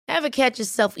Ever catch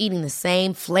yourself eating the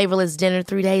same flavorless dinner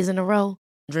 3 days in a row?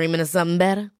 Dreaming of something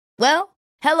better? Well,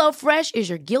 HelloFresh is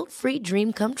your guilt-free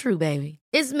dream come true, baby.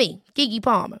 It's me, Keke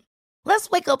Palmer. Let's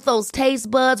wake up those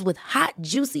taste buds with hot,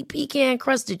 juicy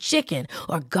pecan-crusted chicken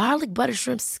or garlic butter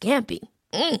shrimp scampi.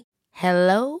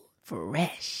 Hello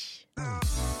Fresh.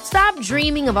 Stop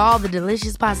dreaming of all the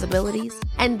delicious possibilities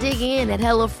and dig in at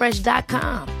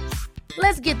HelloFresh.com.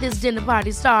 Let's get this dinner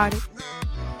party started.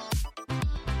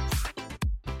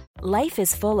 Life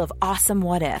is full of awesome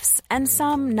what-ifs, and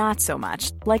some not so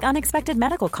much, like unexpected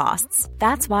medical costs.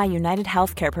 That's why United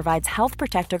Healthcare provides Health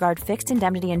Protector Guard fixed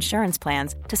indemnity insurance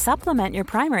plans to supplement your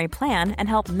primary plan and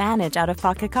help manage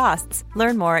out-of-pocket costs.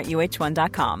 Learn more at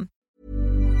uh1.com.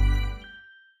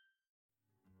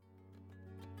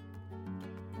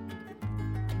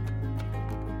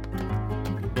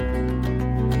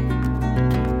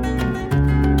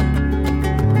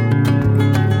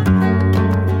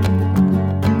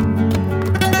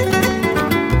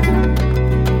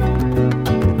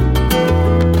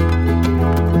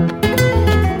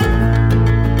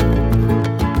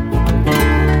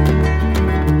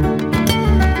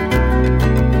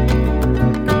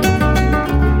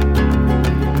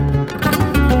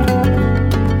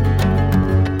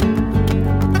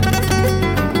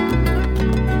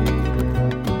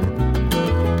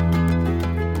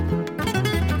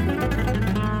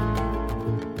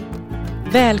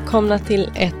 Välkomna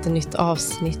till ett nytt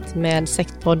avsnitt med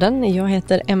Sektpodden. Jag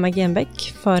heter Emma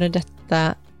Genbäck, före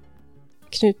detta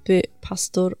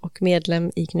Knutbypastor och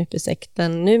medlem i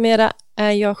Knutbysekten. Numera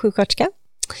är jag sjuksköterska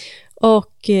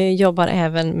och jobbar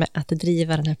även med att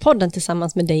driva den här podden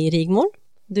tillsammans med dig, Rigmor.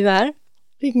 Du är?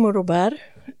 Rigmor Robert,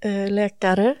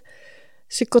 läkare,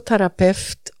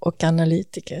 psykoterapeut och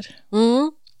analytiker.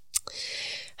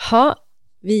 Ja,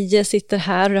 vi sitter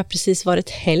här och det har precis varit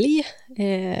helg.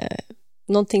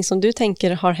 Någonting som du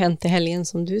tänker har hänt i helgen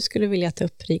som du skulle vilja ta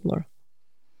upp, Rigmor?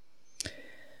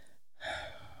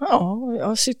 Ja, jag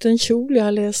har sytt en kjol, jag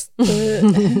har läst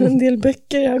en del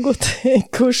böcker, jag har gått en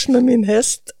kurs med min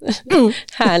häst.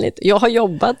 Härligt, jag har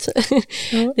jobbat.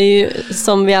 Det är ju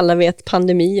som vi alla vet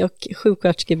pandemi och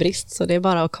sjuksköterskebrist, så det är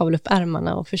bara att kavla upp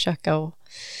ärmarna och försöka och,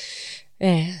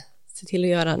 se till att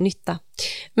göra nytta.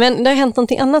 Men det har hänt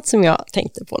någonting annat som jag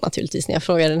tänkte på naturligtvis när jag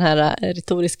frågade den här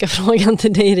retoriska frågan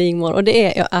till dig, Rigmor, och det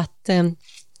är ju att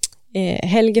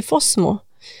Helge Fossmo,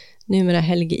 numera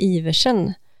Helge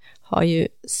Iversen, har ju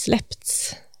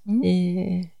släppts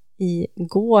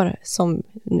igår, som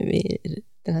nu i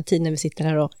den här tiden när vi sitter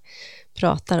här och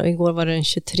pratar, och igår var det den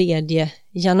 23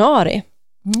 januari.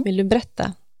 Vill du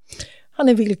berätta? Han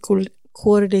är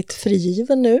villkorligt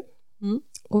frigiven nu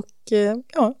och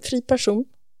fri person.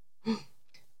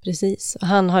 Precis,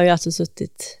 han har ju alltså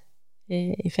suttit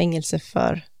i fängelse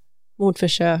för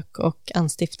mordförsök och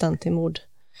anstiftan till mord.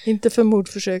 Inte för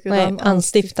mordförsök utan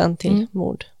anstiftan till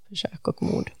mordförsök och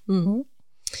mord.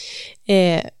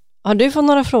 Har du fått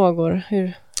några frågor?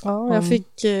 Ja, jag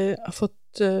har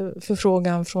fått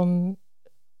förfrågan från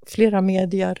flera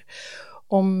medier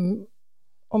om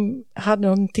jag hade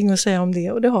någonting att säga om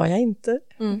det, och det har jag inte.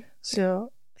 Så jag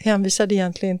hänvisade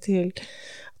egentligen till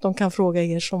att de kan fråga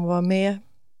er som var med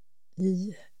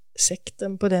i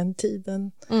sekten på den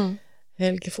tiden.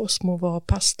 Helge Fossmo var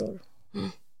pastor.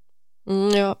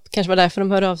 Ja, kanske var därför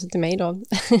de hörde av sig till mig då.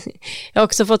 Jag har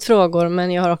också fått frågor,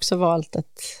 men jag har också valt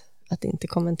att inte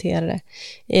kommentera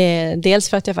det. Dels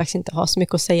för att jag faktiskt inte har så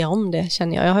mycket att säga om det,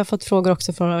 känner jag. Jag har fått frågor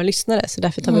också från några lyssnare, så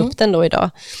därför tar vi upp den då idag.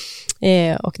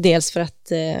 Och dels för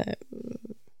att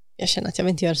jag känner att jag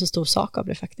vill inte göra så stor sak av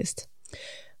det faktiskt.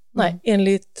 Nej,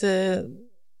 enligt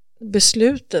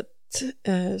beslutet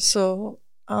så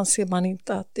anser man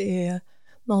inte att det är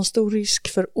någon stor risk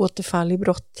för återfall i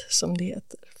brott, som det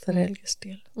heter, för Helges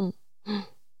del.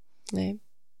 Nej.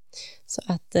 Så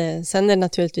att sen är det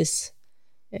naturligtvis,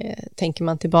 tänker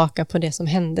man tillbaka på det som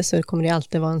hände, så kommer det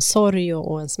alltid vara en sorg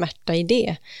och en smärta i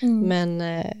det. Men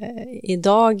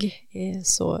idag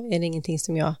så är det ingenting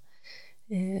som jag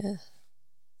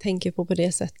tänker på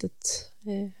det sättet.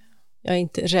 Jag är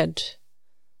inte rädd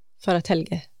för att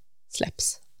Helge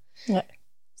släpps. Nej.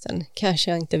 Sen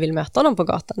kanske jag inte vill möta honom på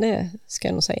gatan, det ska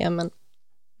jag nog säga.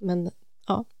 Men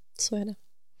ja, så är det.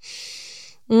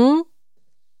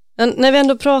 Men när vi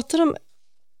ändå pratar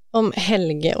om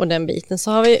Helge och den biten,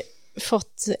 så har vi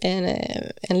fått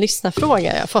en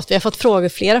lyssnarfråga. Vi har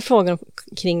fått flera frågor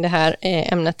kring det här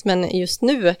ämnet, men just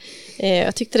nu,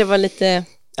 jag tyckte det var lite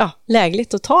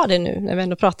lägligt att ta det nu när vi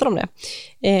ändå pratar om det.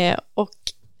 Och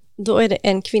då är det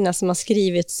en kvinna som har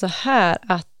skrivit så här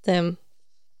att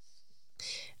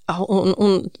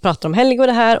hon pratar om Helge och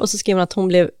det här, och så skriver hon att hon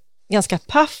blev ganska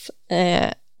paff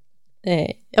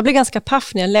jag blev ganska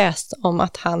paff när jag läste om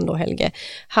att han då, Helge,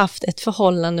 haft ett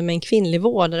förhållande med en kvinnlig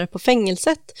vårdare på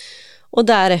fängelset och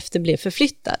därefter blev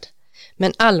förflyttad.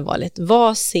 Men allvarligt,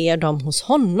 vad ser de hos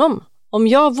honom? Om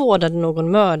jag vårdade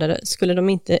någon mördare skulle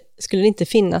det inte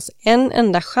finnas en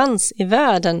enda chans i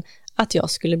världen att jag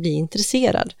skulle bli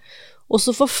intresserad. Och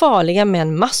så får farliga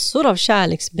män massor av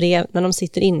kärleksbrev när de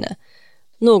sitter inne.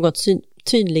 Något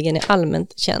tydligen är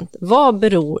allmänt känt. Vad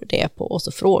beror det på? Och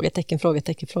så frågetecken.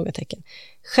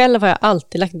 Själv har jag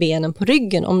alltid lagt benen på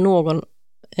ryggen om någon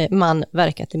man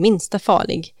verkat det minsta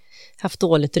farlig. Haft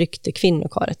dåligt rykte,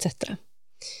 kvinnokar etc.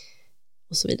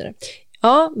 Och så vidare.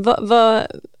 Ja,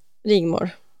 Rigmor.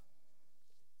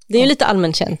 Det är ju lite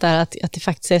allmänt känt där att det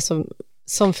faktiskt är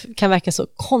som kan verka så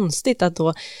konstigt att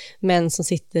då män som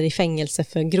sitter i fängelse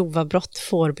för grova brott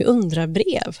får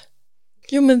beundrarbrev.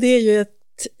 Jo, men det är ju ett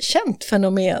känt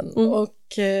fenomen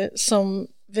och som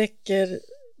väcker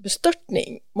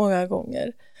bestörtning många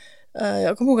gånger.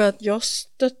 Jag kommer ihåg att jag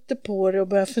stötte på det och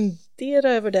började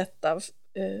fundera över detta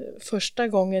första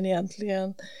gången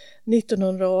egentligen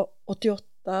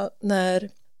 1988 när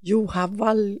Juha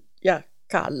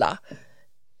Valjakalla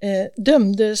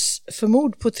dömdes för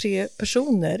mord på 3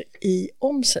 personer i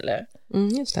Åmsele.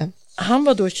 Just det. Han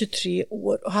var då 23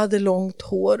 år och hade långt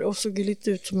hår och såg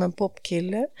lite ut som en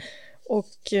popkille.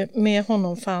 Och med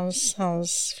honom fanns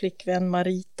hans flickvän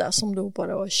Marita som då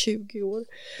bara var 20 år.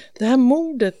 Det här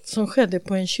mordet som skedde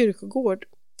på en kyrkogård,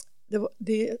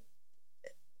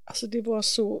 det var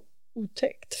så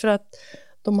otäckt för att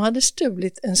de hade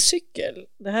stulit en cykel.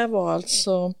 Det här var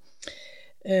alltså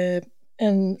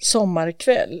en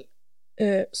sommarkväll.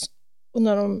 Och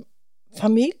när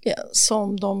familjen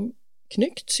som de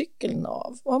knyckt cykeln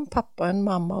av var en pappa, en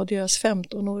mamma och deras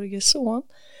 15-årige son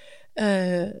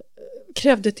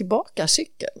krävde tillbaka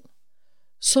cykeln.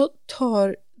 Så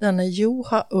tar denna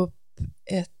Juha upp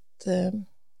ett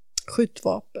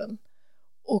skjutvapen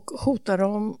och hotar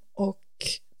dem och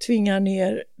tvingar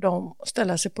ner dem att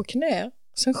ställa sig på knä.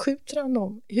 Sen skjuter han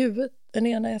dem i huvudet, den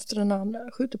ena efter den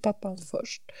andra. Skjuter pappan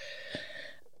först.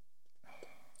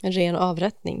 En ren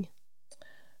avrättning.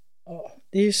 Ja,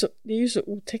 det är ju så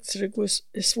otäckt så det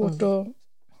är svårt att...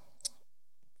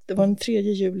 Det var den 3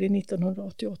 juli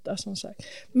 1988 som sagt.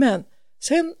 Men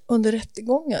sen under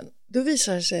rättegången då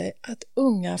visade det sig att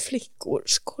unga flickor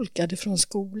skolkade från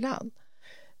skolan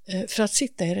för att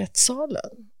sitta i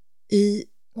rättssalen i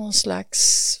någon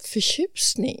slags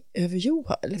förtjusning över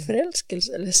Juha eller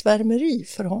förälskelse eller svärmeri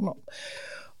för honom.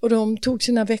 Och de tog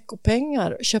sina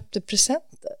veckopengar och köpte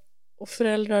presenter. Och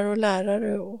föräldrar och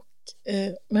lärare och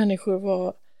människor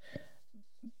var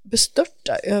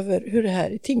bestörta över hur det här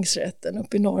i tingsrätten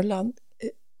uppe i Norrland,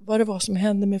 vad det var som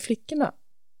hände med flickorna.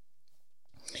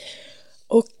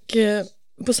 Och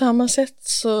på samma sätt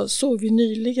så såg vi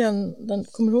nyligen,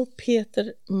 kommer du ihåg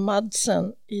Peter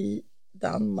Madsen i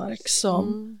Danmark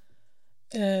som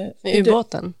med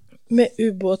ubåten? Med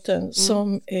ubåten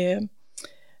som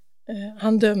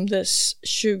han dömdes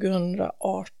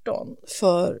 2018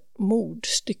 för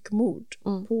styckmord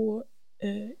på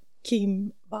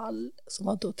Kim Wall som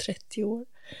var då 30 år.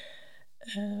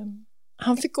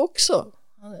 Han fick också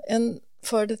en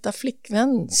för detta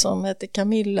flickvän som heter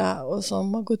Camilla och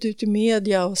som har gått ut i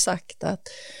media och sagt att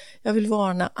jag vill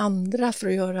varna andra för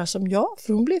att göra som jag,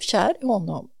 för hon blev kär i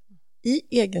honom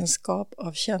i egenskap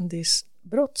av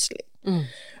kändisbrottsling.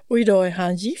 Och idag är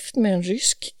han gift med en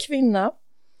rysk kvinna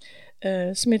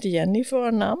som heter Jenny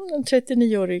förnamn, en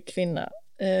 39-årig kvinna.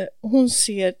 Hon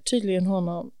ser tydligen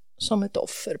honom som ett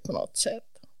offer på något sätt.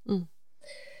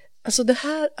 Alltså det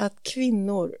här att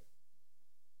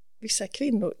vissa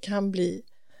kvinnor kan bli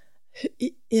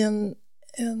en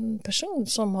person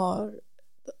som har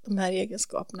de här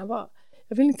egenskaperna.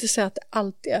 Jag vill inte säga att det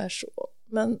alltid är så,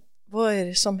 men vad är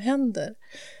det som händer?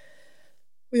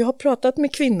 Och jag har pratat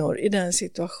med kvinnor i den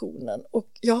situationen och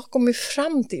jag har kommit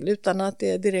fram till, utan att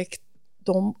det är direkt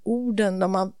de orden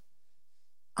de har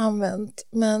använt,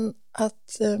 men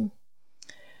att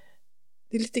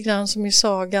det är lite grann som i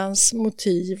sagans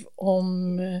motiv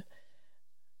om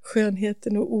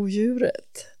skönheten och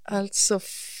odjuret. Alltså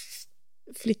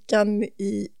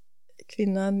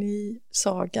kvinnan i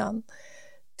sagan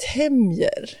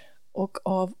tämjer och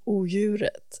av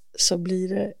odjuret så blir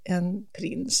det en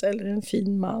prins eller en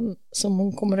fin man som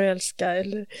hon kommer att älska,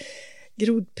 eller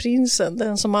grodprinsen,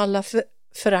 den som alla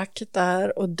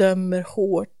föraktar och dömer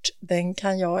hårt, den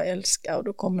kan jag älska och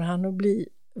då kommer han att bli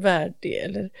värdig.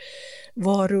 Eller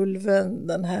varulven,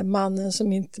 den här mannen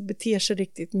som inte beter sig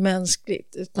riktigt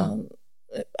mänskligt utan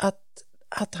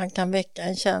att han kan väcka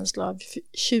en känsla av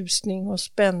tjusning och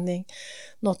spänning,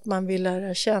 något man vill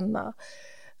lära känna.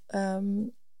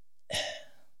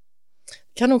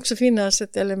 kan också finnas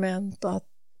ett element att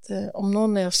om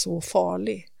någon är så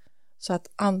farlig så att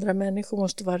andra människor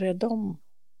måste vara rädda om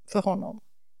för honom.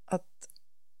 Att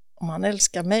om han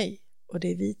älskar mig och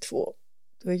det är vi två,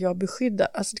 då är jag beskyddad.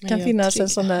 Alltså det kan finnas en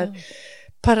sån där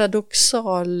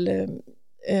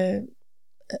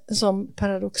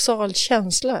paradoxal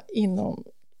känsla inom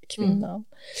kvinnan.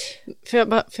 Får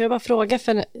jag bara fråga,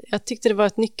 för jag tyckte det var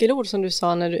ett nyckelord som du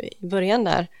sa i början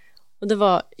där, och det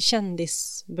var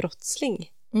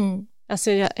kändisbrottsling.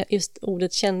 Alltså just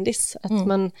ordet kändis, att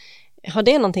man har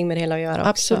det någonting med det hela att göra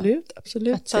också?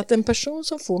 Absolut. Så att en person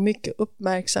som får mycket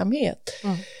uppmärksamhet,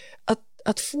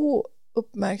 att få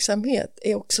uppmärksamhet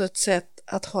är också ett sätt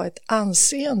att ha ett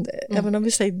anseende, även om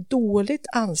vi säger dåligt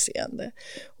anseende.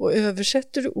 Och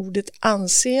översätter du ordet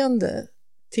anseende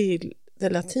till det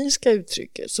latinska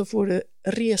uttrycket så får du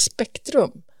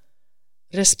respektrum.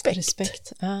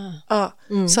 Respekt.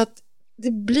 Så att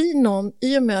det blir någon,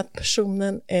 i och med att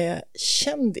personen är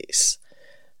kändis.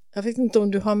 Jag vet inte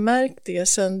om du har märkt det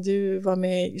sen du var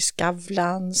med i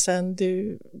Skavlan, sen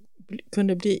du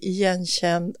kunde bli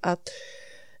igenkänd, att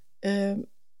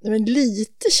men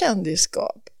lite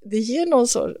kändisskap, det ger någon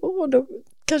sorts, då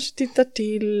kanske tittar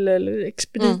till, eller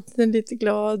expediten lite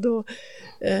glad och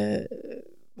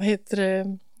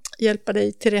hjälpa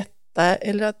dig till rätta,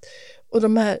 eller att, och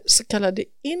de här så kallade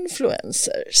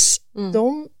influencers,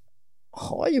 de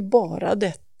har ju bara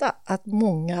detta, att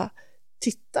många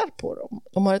tittar på dem.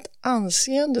 De har ett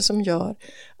anseende som gör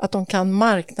att de kan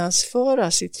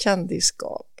marknadsföra sitt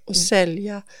kändisskap och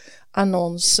sälja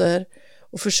annonser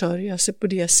och försörja sig på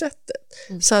det sättet.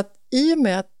 Så att i och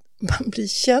med att man blir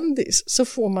kändis så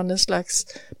får man en slags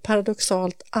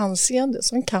paradoxalt anseende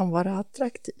som kan vara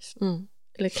attraktivt.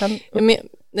 Eller kan...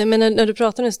 Men när du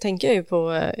pratar nu så tänker jag ju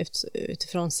på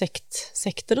utifrån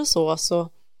sekter och så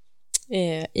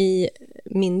i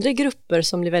mindre grupper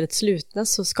som blir väldigt slutna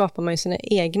så skapar man ju sina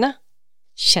egna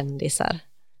kändisar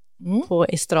på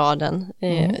estraden.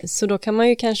 Så då kan man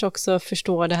ju kanske också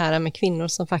förstå det här med kvinnor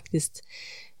som faktiskt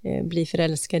blir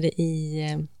förälskade i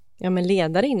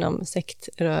ledare inom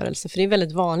sektrörelse. För det är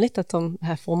väldigt vanligt att de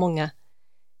här får många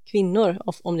kvinnor,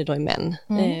 om det då är män,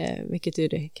 vilket ju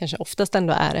det kanske oftast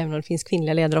ändå är, även om det finns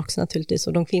kvinnliga ledare också naturligtvis,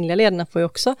 och de kvinnliga ledarna får ju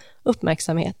också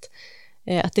uppmärksamhet.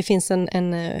 Att det finns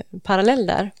en parallell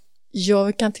där.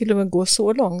 Jag kan till och med gå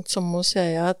så långt som att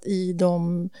säga att i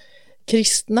de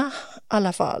kristna, i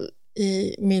alla fall,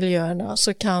 i miljöerna,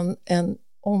 så kan en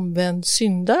omvänd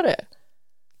syndare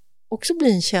också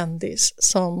bli en kändis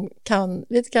som kan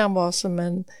lite grann vara som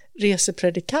en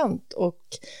resepredikant, och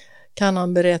kan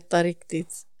han berätta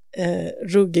riktigt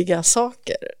ruggiga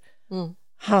saker.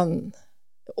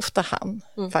 Ofta han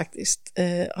faktiskt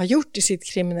har gjort i sitt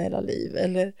kriminella liv,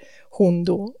 eller hon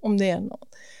då, om det är någon.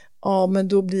 Ja, men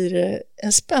då blir det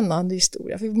en spännande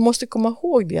historia. För vi måste komma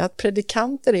ihåg det, att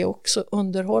predikanter är också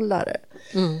underhållare.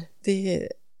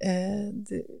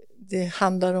 Det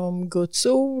handlar om Guds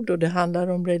ord och det handlar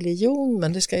om religion,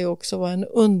 men det ska ju också vara en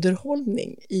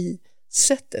underhållning i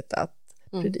sättet att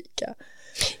predika.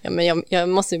 Ja, men jag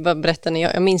måste ju bara berätta,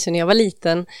 jag minns ju när jag var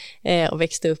liten och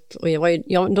växte upp, och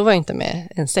då var jag inte med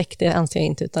en sekt, det anser jag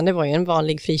inte, utan det var ju en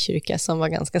vanlig frikyrka som var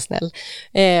ganska snäll.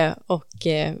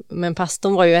 Men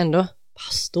pastorn var ju ändå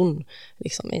pastorn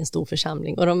liksom, i en stor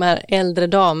församling, och de här äldre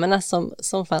damerna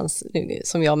som fanns,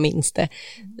 som jag minns det,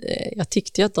 jag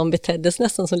tyckte ju att de beteddes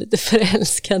nästan som lite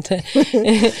förälskade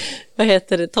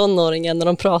tonåringar när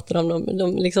de pratade om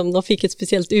dem. De fick ett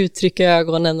speciellt uttryck i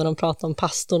ögonen när de pratade om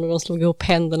pastorn, och de slog ihop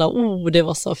händerna. Det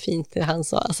var så fint det han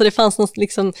sa. Alltså det fanns något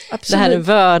liksom, det här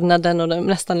vördnaden och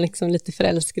nästan liksom lite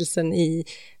förälskelsen i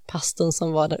pastorn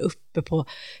som var där uppe på,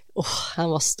 han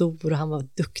var stor och han var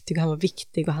duktig och han var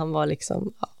viktig och han var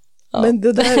liksom... Ja. Men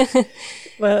det där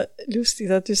var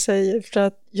lustigt att du säger, för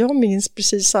att jag minns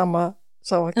precis samma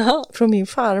sak från min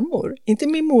farmor. Inte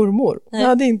min mormor. Jag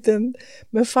hade inte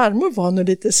men farmor var nog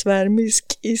lite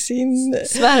svärmisk i sin...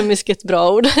 Svärmisk är ett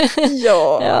bra ord.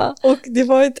 Ja, och det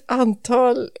var ett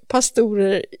antal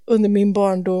pastorer under min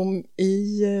barndom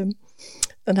i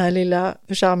den här lilla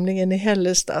församlingen i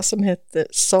Hällestad som hette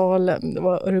Salem. Det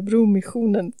var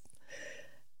Örebromissionen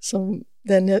som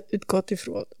den jag utgått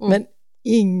ifrån. Men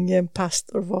ingen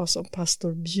pastor var som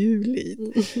pastor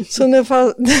Bjulid. Så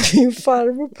när min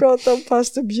farmor pratade om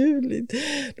pastor Bjulid,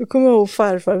 då kom jag ihåg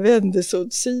farfar vände sig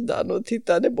åt sidan och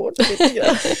tittade bort lite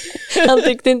grann. Han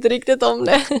tyckte inte riktigt om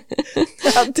det.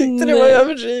 Han tyckte det var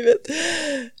överdrivet.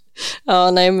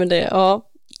 Ja, nej men det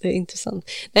är intressant.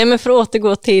 Nej, men för att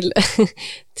återgå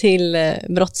till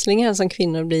brottslingar som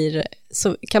kvinnor blir,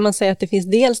 så kan man säga att det finns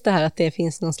dels det här att det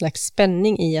finns någon slags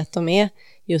spänning i att de är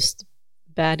just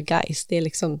bad guys. Det är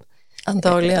liksom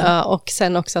Antagligen. Ja, och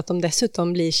sen också att de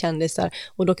dessutom blir kändisar.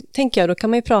 Och då tänker jag, då kan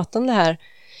man ju prata om det här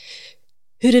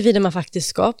huruvida man faktiskt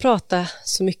ska prata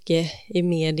så mycket i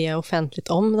media offentligt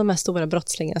om de här stora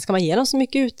brottslingarna. Ska man ge dem så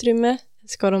mycket utrymme?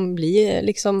 Ska de bli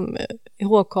liksom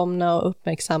ihågkomna och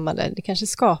uppmärksammade? Det kanske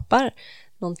skapar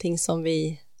någonting som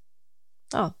vi...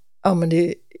 Ja, men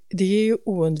det är ju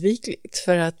oundvikligt,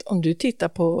 för att om du tittar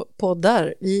på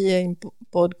poddar, vi är en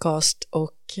podcast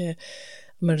och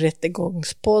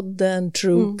Rättegångspodden,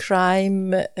 True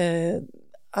Crime,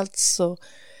 alltså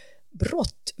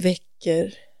brott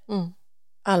väcker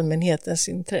allmänhetens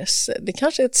intresse. Det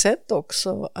kanske är ett sätt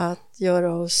också att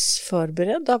göra oss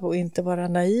förberedda på att inte vara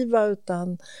naiva,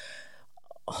 utan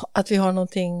att vi har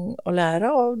någonting att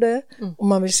lära av det, och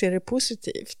man vill se det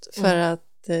positivt, för att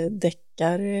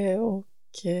deckare och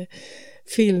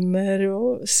filmer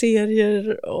och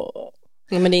serier och...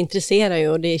 Ja, men det intresserar ju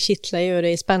och det kittlar ju och det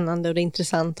är spännande och det är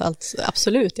intressant. Allt,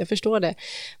 absolut, jag förstår det.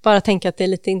 Bara tänka att det är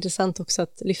lite intressant också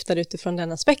att lyfta det utifrån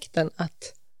den aspekten,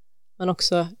 att man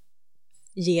också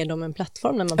ger dem en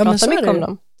plattform när man pratar mycket om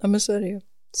dem. Ja, men så är det ju.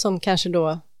 Som kanske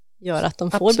då gör att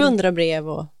de får beundrarbrev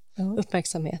och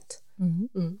uppmärksamhet.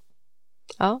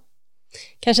 Ja,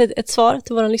 kanske ett svar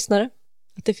till våra lyssnare,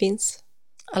 att det finns.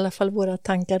 I alla fall våra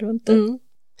tankar runt det.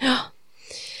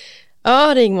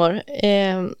 Ja, Rigmor.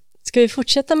 Ska vi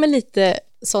fortsätta med lite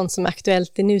sånt som är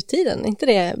aktuellt i nutiden? Är inte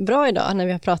det bra idag när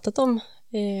vi har pratat om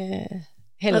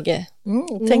Helge?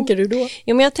 Tänker du då?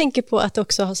 Ja, men jag tänker på att det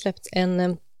också har släppts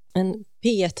en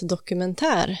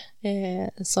P1-dokumentär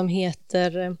som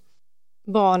heter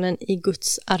Barnen i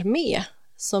Guds armé,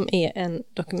 som är en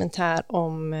dokumentär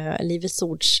om Livets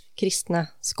Ords kristna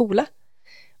skola.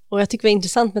 Och jag tycker det är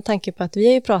intressant med tanke på att vi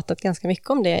har ju pratat ganska mycket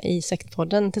om det i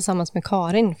Sektpodden tillsammans med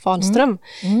Karin Fahlström,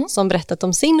 som berättat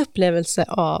om sin upplevelse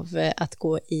av att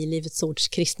gå i Livets Ords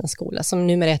kristna skola, som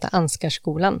numera heter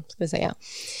Ansgarskolan, ska vi säga.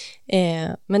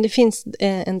 Men det finns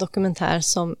en dokumentär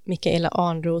som Mikaela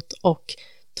Arnroth och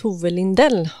Tove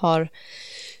Lindell har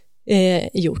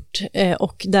gjort,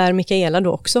 och där Mikaela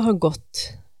då också har gått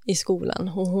i skolan.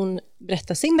 Och hon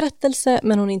berättar sin berättelse,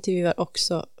 men hon intervjuar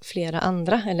också flera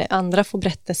andra, eller andra får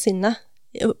berätta sina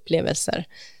upplevelser.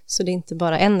 Så det är inte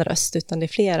bara en röst, utan det är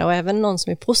flera, och även någon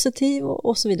som är positiv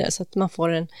och så vidare, så att man får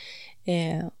en...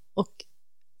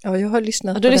 Ja, jag har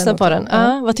lyssnat på den. Du har lyssnat på den?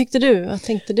 Ja. Vad tyckte du? Vad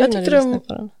tänkte du när du lyssnade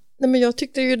på den? Nej, men jag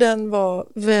tyckte ju den var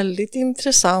väldigt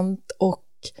intressant och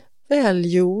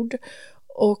välgjord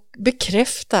och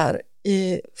bekräftar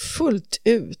fullt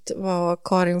ut vad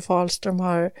Karin Fahlström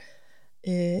har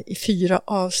i 4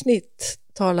 avsnitt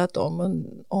talat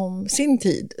om sin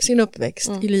tid, sin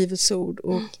uppväxt i Livets Ord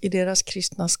och i deras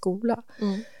kristna skola.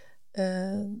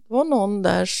 Det var någon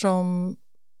där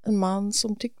en man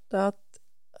som tyckte att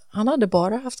han hade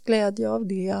bara haft glädje av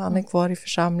det, han är kvar i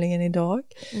församlingen idag.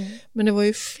 Men det var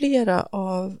ju flera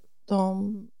av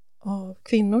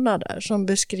kvinnorna där som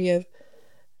beskrev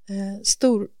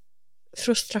stor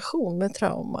frustration med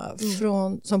trauma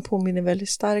som påminner väldigt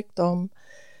starkt om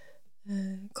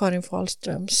Karin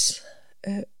Fahlströms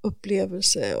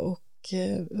upplevelse och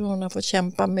hur hon har fått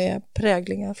kämpa med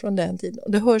präglingar från den tiden.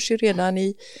 Och det hörs ju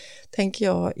redan tänker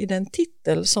jag, i den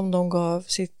titel som de gav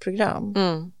sitt program.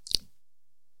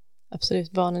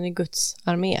 Absolut, Barnen i Guds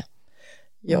armé.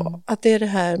 Ja, att det är det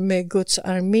här med Guds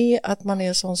armé, att man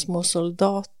är som små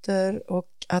soldater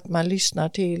och att man lyssnar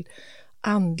till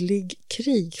andlig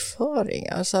krigföring,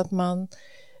 alltså att man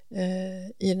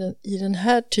i den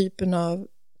här typen av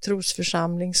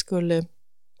trosförsamling skulle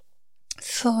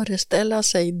föreställa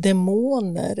sig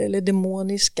demoner eller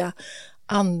demoniska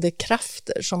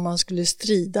andekrafter som man skulle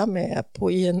strida med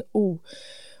i en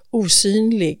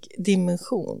osynlig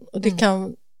dimension. Och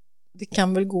det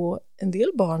kan väl gå en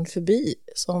del barn förbi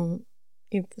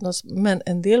men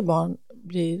en del barn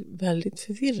blir väldigt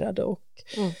förvirrade och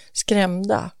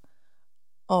skrämda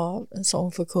av en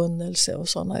sån förkunnelse och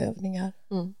sådana övningar.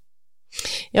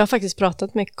 Jag har faktiskt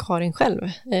pratat med Karin själv,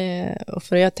 och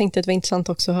för jag tänkte att det var intressant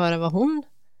också att höra vad hon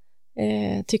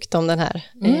tyckte om den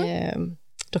här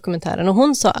dokumentären. Och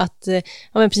hon sa att,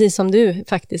 men precis som du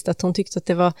faktiskt, att hon tyckte att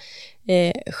det var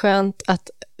skönt att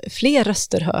fler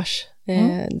röster hörs.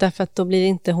 Därför att då blir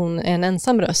inte hon en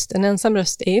ensam röst. En ensam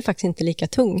röst är ju faktiskt inte lika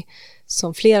tung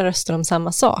som flera röster om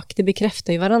samma sak. Det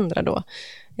bekräftar ju varandra då.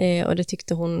 Och det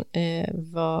tyckte hon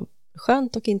var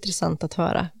skönt och intressant att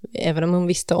höra. Även om hon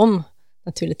visste om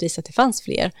naturligtvis att det fanns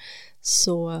fler,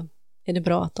 så är det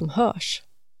bra att de hörs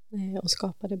och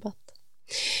skapar debatt.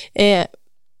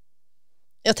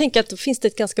 Jag tänker att då finns det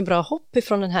ett ganska bra hopp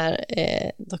ifrån den här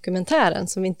dokumentären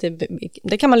som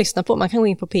det kan man lyssna på. Man kan gå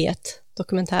in på P1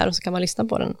 dokumentär och så kan man lyssna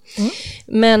på den.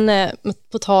 Men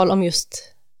på tal om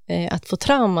just att få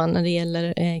trauma när det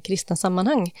gäller kristna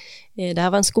sammanhang. Det här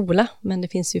var en skola, men det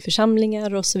finns ju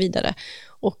församlingar och så vidare.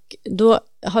 Och då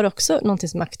har också någonting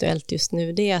som är aktuellt just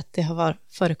nu, det är att det har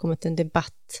förekommit en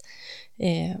debatt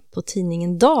på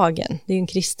tidningen Dagen. Det är ju en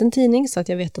kristen tidning, så att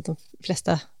jag vet att de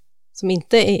flesta som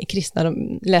inte är kristna,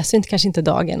 de läser kanske inte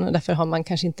Dagen, och därför har man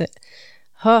kanske inte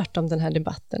hört om den här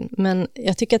debatten. Men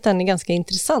jag tycker att den är ganska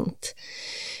intressant.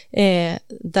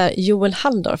 Där Joel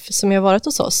Halldorf, som har varit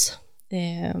hos oss.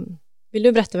 Vill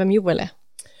du berätta vem Joel är?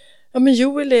 Ja, men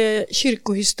Joel är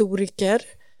kyrkohistoriker,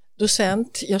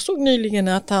 docent. Jag såg nyligen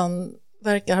att han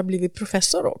verkar ha blivit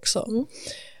professor också.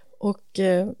 Och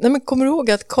kommer du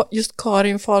ihåg att just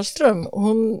Karin Fahlström,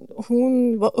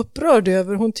 hon var upprörd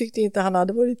över, hon tyckte inte han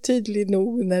hade varit tydlig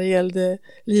nog när det gällde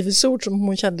Livets ord som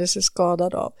hon kände sig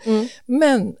skadad av.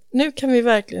 Men nu kan vi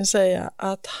verkligen säga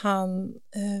att han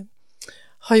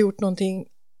har gjort någonting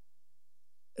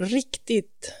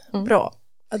riktigt bra.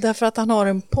 Därför att han har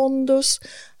en pondus,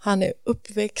 han är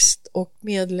uppväxt och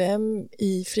medlem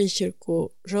i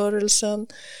frikyrkorörelsen,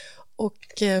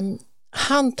 och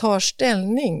han tar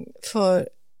ställning för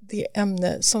det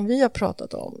ämne som vi har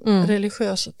pratat om,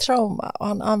 religiösa trauma. Och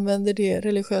han använder det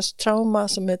religiösa trauma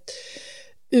som ett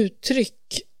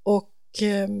uttryck och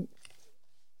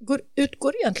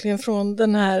utgår egentligen från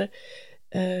den här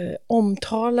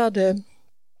omtalade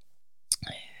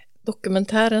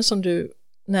dokumentären som du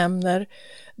nämner,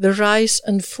 The Rise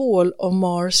and Fall of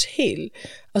Mars Hill.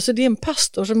 Alltså det är en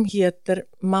pastor som heter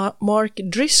Mark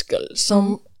Driscoll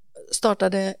som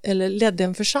startade eller ledde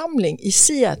en församling i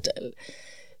Seattle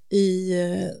i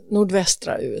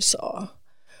nordvästra USA.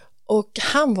 Och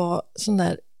han var sån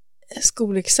där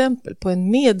skolexempel på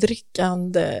en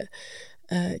medryckande,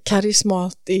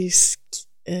 karismatisk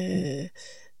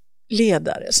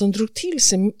ledare som drog till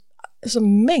sig alltså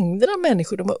mängder av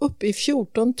människor. De var uppe i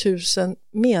 14 000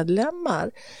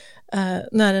 medlemmar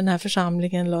när den här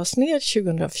församlingen lades ner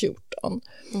 2014.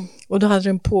 Och då hade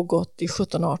den pågått i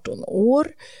 17-18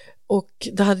 år. Och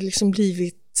det hade liksom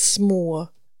blivit små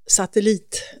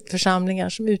satellitförsamlingar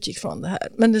som utgick från det här.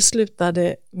 Men det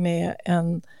slutade med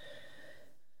en,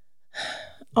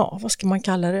 vad ska man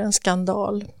kalla det? En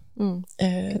skandal.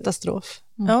 Katastrof.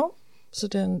 Ja, så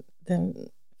den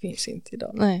finns inte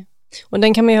idag. Nej. Och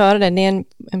den kan man ju höra det. Det är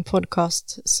en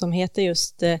podcast som heter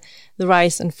just The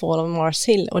Rise and Fall of Mars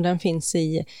Hill. Och den finns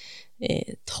i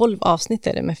 12 avsnitt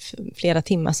är det med flera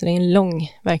timmar. Så det är en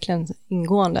lång, verkligen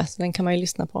ingående. Så den kan man ju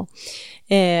lyssna på.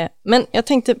 Men jag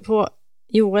tänkte på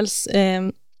Joels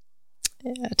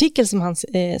artikel som han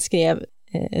skrev.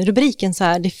 Rubriken så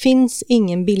här: det finns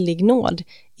ingen billig nåd,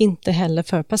 inte heller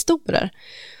för pastorer.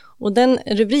 Och den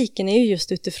rubriken är ju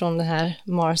just utifrån den här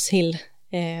Mars Hill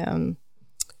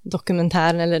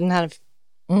dokumentären eller den här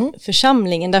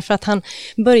församlingen, därför att han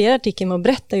börjar artikeln med att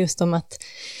berätta just om att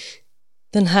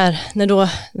när då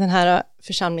den här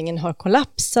församlingen har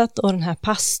kollapsat och den här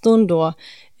pastorn då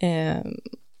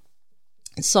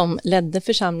som ledde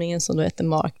församlingen, som då heter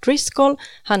Mark Driscoll,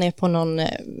 han är på någon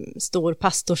stor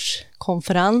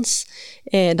pastorskonferens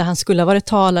där han skulle ha varit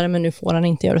talare, men nu får han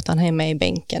inte göra, utan han är med i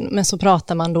bänken. Men så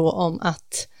pratar man då om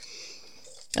att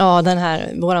den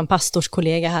här, våran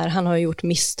pastorskollega här, han har gjort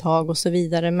misstag och så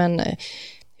vidare, men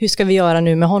hur ska vi göra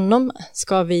nu med honom?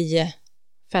 Ska vi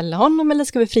fälla honom eller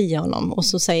ska vi fria honom? Och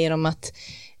så säger de att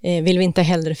vill vi inte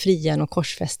hellre fria än att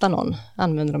korsfästa någon,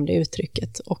 använder de det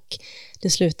uttrycket. Och det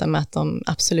slutar med att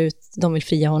de vill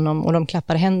fria honom, och de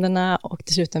klappar händerna, och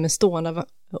det slutar med stående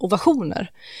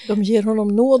ovationer. De ger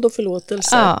honom nåd och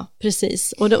förlåtelse. Ja,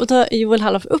 precis. Och då tar Joel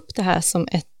Halldorf upp det här som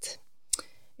ett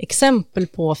exempel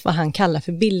på vad han kallar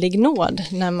för billig nåd,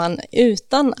 när man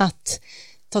utan att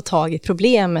ta tag i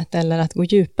problemet eller att gå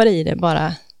djupare i det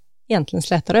bara egentligen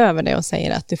slätar över det och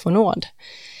säger att du får nåd.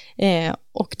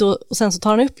 Och sen så tar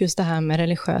han upp just det här med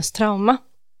religiös trauma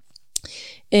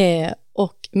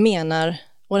och menar,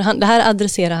 och det här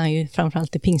adresserar han ju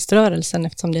framförallt till pingströrelsen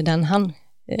eftersom det är den han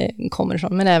kommer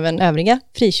ifrån, men även övriga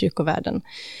frikyrkovärlden,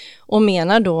 och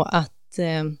menar då att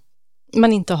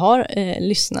man inte har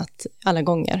lyssnat alla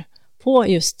gånger på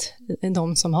just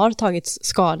de som har tagit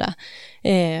skada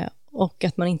och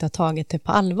att man inte har tagit det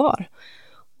på allvar.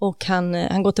 Och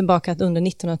han går tillbaka att under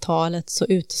 1900-talet så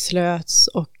utslöts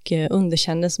och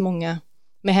underkändes många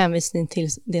med hänvisning till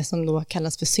det som då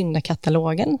kallas för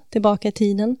syndakatalogen tillbaka i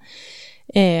tiden.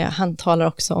 Han talar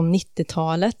också om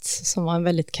 90-talet som var en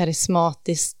väldigt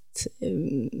karismatiskt,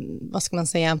 vad ska man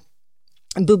säga,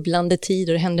 bubblande tid,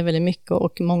 och det hände väldigt mycket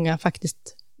och många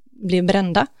faktiskt blev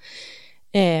brända.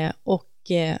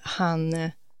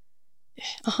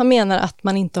 Han menar att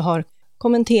man inte har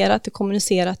kommenterat,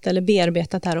 kommunicerat eller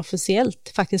bearbetat det här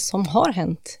officiellt faktiskt som har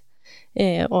hänt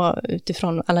Och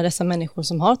utifrån alla dessa människor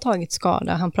som har tagit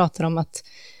skada. Han pratar om att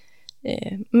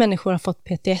människor har fått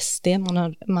PTSD,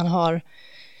 man har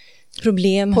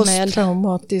problem med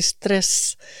posttraumatiskt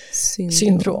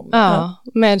stresssyndrom. Ja,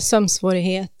 med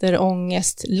sömnsvårigheter,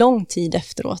 ångest lång tid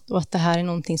efteråt, och att det här är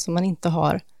någonting som man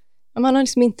har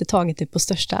liksom inte tagit det på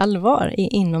största allvar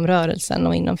inom rörelsen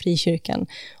och inom frikyrkan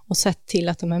och sett till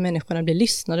att de här människorna blir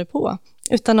lyssnade på.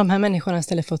 Utan de här människorna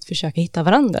istället för att försöka hitta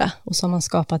varandra, och så har man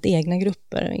skapat egna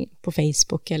grupper på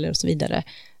Facebook eller och så vidare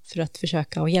för att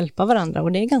försöka att hjälpa varandra,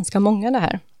 och det är ganska många det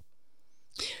här.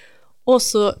 Och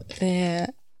så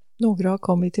några har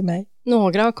kommit till mig.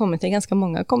 Ganska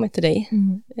många har kommit till dig.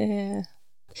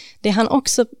 Det han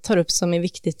också tar upp som är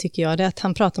viktigt tycker jag, det är att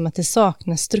han pratar om att det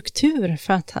saknas struktur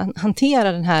för att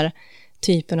hantera den här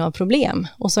typen av problem.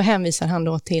 Och så hänvisar han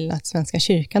då till att Svenska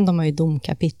kyrkan, de har ju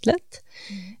domkapitlet.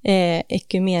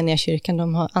 Ekumeniakyrkan,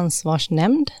 de har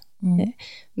ansvarsnämnd.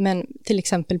 Men till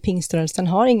exempel pingströrelsen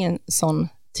har ingen sån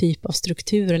typ av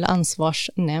struktur eller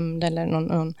ansvarsnämnd eller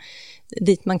någon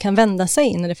dit man kan vända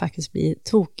sig när det faktiskt blir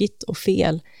tokigt och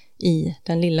fel i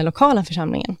den lilla lokala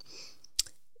församlingen.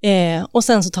 Och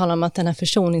sen så talar man om att den här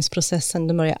försoningsprocessen,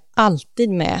 den börjar alltid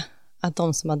med att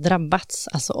de som har drabbats,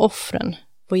 alltså offren,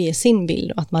 får ge sin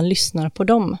bild och att man lyssnar på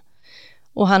dem.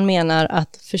 Och han menar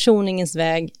att försoningens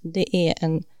väg, det är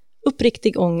en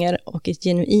uppriktig ånger och ett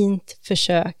genuint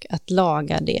försök att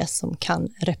laga det som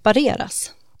kan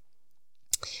repareras.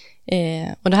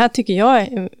 Och det här tycker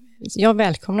jag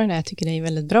välkomnar det här, jag tycker det är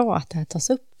väldigt bra att det här tas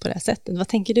upp på det här sättet. Vad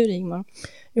tänker du, Rigmor?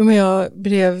 Jo, men jag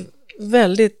blev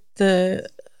väldigt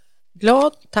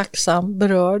glad, tacksam,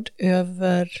 berörd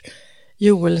över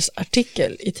Joels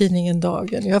artikel i tidningen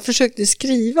Dagen. Jag försökte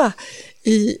skriva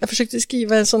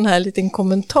en sån här liten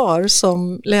kommentar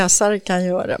som läsare kan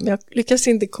göra, men jag lyckas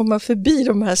inte komma förbi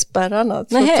de här spärrarna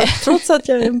trots att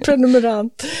jag är en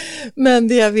prenumerant. Men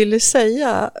det jag ville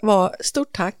säga var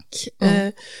stort tack.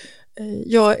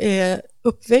 Jag är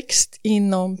uppväxt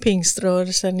inom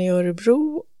pingströrelsen i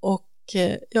Örebro och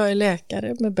jag är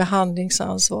läkare med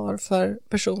behandlingsansvar för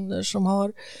personer som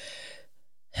har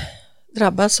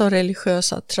drabbats av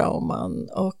religiösa trauman,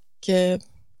 och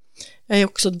jag är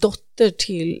också dotter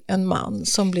till en man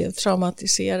som blev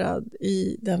traumatiserad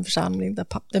i den församling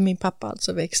där min pappa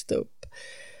alltså växte upp.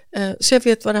 Så jag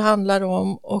vet vad det handlar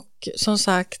om, och som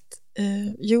sagt,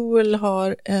 Joel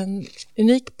har en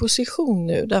unik position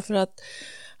nu därför att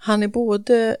han är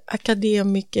både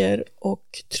akademiker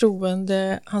och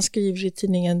troende. Han skriver i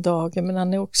tidningen Dagen, men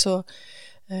han är också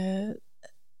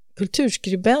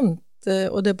kulturskribent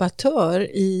och debattör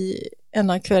i en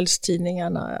av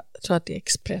kvällstidningarna, jag tror att det är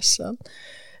Expressen.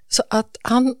 Så att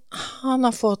han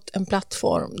har fått en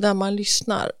plattform där man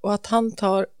lyssnar, och att han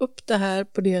tar upp det här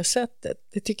på det sättet,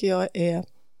 det tycker jag är,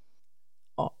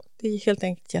 det är helt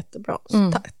enkelt jättebra.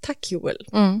 Så tack Joel.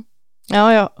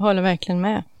 Ja, jag håller verkligen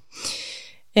med.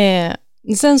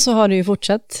 Sen så har det ju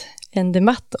fortsatt en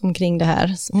debatt omkring det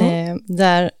här,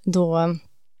 där då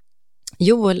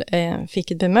Joel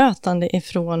fick ett bemötande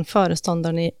ifrån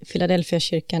föreståndaren i Philadelphia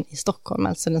kyrkan i Stockholm,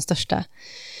 alltså den största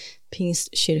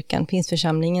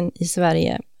pingstförsamlingen i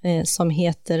Sverige, som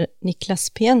heter Niklas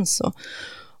Pienso.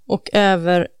 Och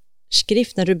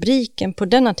rubriken på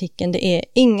den artikeln, det är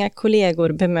 "Inga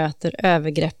kollegor bemöter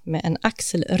övergrepp med en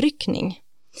axelryckning".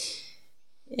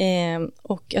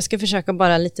 Och jag ska försöka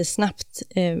bara lite snabbt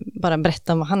bara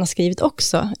berätta om vad han har skrivit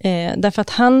också. Därför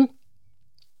att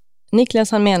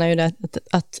Niklas han menar ju det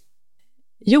att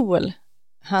Joel,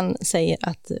 han säger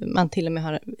att man till och med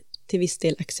har till viss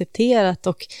del accepterat,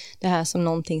 och det här som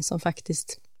någonting som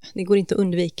faktiskt, det går inte att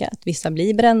undvika att vissa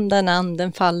blir brända, när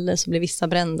anden faller så blir vissa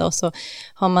brända, och så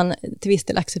har man till viss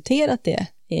del accepterat det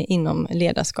inom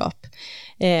ledarskap.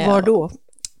 Var då?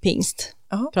 Pingst.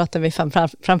 Pratar vi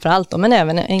framförallt om, men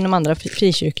även inom andra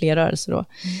frikyrkliga rörelser då.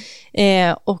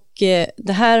 Och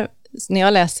det här, när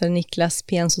jag läser Niklas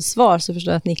Piensos svar så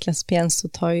förstår jag att Niklas Pienso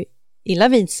tar ju illa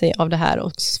vid sig av det här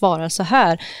och svarar så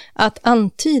här: att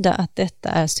antyda att detta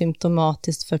är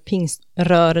symptomatiskt för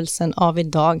pingströrelsen av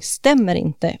idag stämmer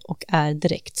inte och är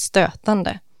direkt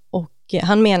stötande. Och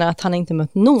han menar att han inte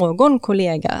mött någon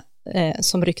kollega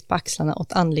som ryckt på axlarna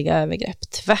åt andliga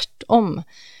övergrepp. Tvärtom.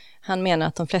 Han menar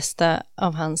att de flesta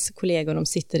av hans kollegor, de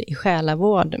sitter i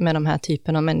själavård med de här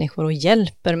typen av människor och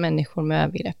hjälper människor med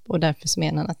övergrepp. Och därför så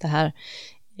menar han att det här,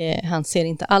 han ser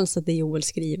inte alls att det Joel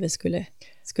skriver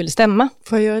skulle stämma.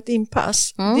 Får jag göra ett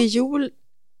inpass? Det Joel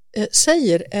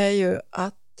säger är ju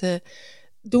att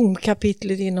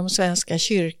domkapitlet inom Svenska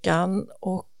kyrkan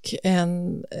och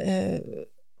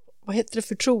vad heter det,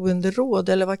 förtroenderåd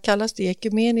eller vad kallas det,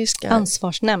 ekumeniska?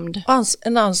 Ansvarsnämnd.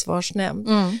 En ansvarsnämnd.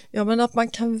 Ja, men att man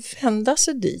kan vända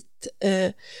sig dit.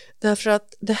 Därför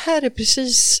att det här är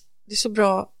precis, det är så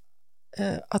bra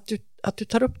att du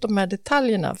tar upp de här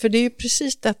detaljerna. För det är ju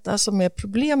precis detta som är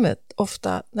problemet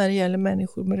ofta när det gäller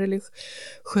människor med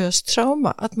religiös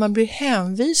trauma. Att man blir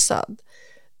hänvisad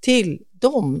till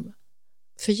dem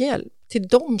för hjälp. Till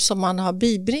dem som man har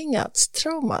bibringats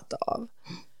traumat av.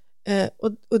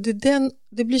 Och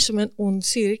det blir som en ond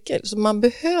cirkel. Så man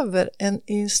behöver en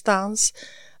instans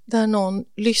där någon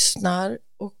lyssnar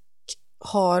och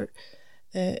har,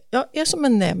 är som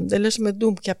en nämnd eller som ett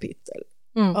domkapitel.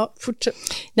 Ja, fortsätt.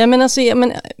 Nej, men alltså,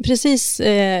 precis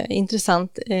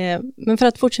intressant. Men för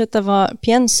att fortsätta vad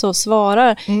Pienso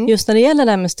svarar, just när det gäller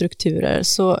det här med strukturer,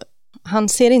 så han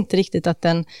ser inte riktigt att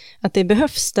det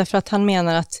behövs, därför att han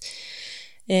menar att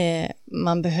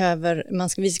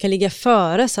vi ska ligga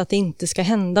före så att det inte ska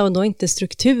hända, och då inte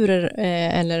strukturer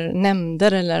eller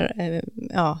nämnder eller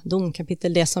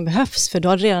domkapitel det som behövs, för då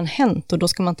har det redan hänt och då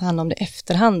ska man ta hand om det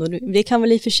efterhand, och det kan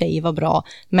väl i och för sig vara bra,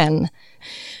 men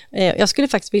jag skulle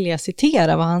faktiskt vilja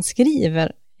citera vad han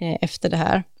skriver efter det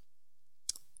här.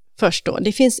 Först då,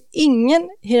 det finns ingen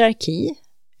hierarki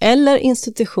eller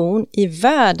institution i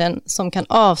världen som kan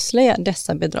avslöja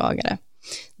dessa bedragare.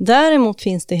 Däremot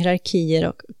finns det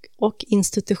hierarkier och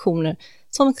institutioner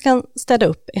som kan städa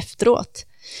upp efteråt.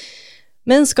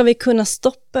 Men ska vi kunna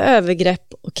stoppa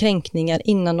övergrepp och kränkningar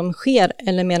innan de sker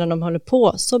eller medan de håller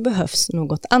på, så behövs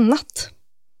något annat.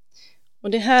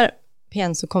 Och det här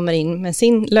Pienso kommer in med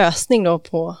sin lösning då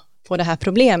på det här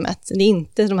problemet. Det är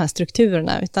inte de här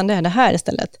strukturerna, utan det är det här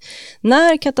istället.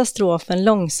 När katastrofen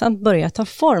långsamt börjar ta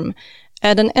form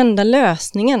är den enda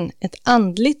lösningen ett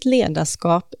andligt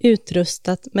ledarskap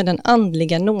utrustat med den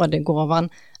andliga nådegåvan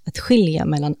att skilja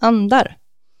mellan andar.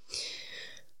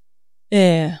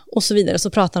 Och så vidare. Så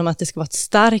pratar de om att det ska vara ett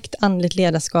starkt andligt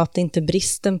ledarskap. Det är inte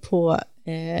bristen på,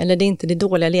 eller det är inte det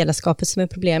dåliga ledarskapet som är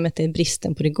problemet, det är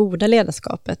bristen på det goda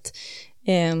ledarskapet.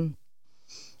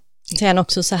 Säger han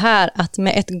också så här, att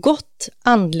med ett gott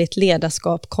andligt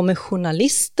ledarskap kommer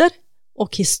journalister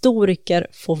och historiker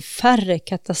får färre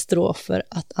katastrofer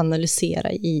att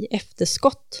analysera i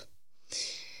efterskott.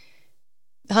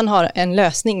 Han har en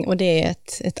lösning, och det är ett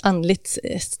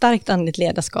starkt andligt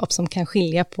ledarskap som kan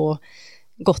skilja på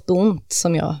gott och ont,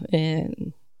 som jag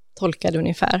tolkade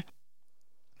ungefär.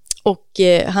 Och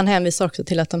han hänvisar också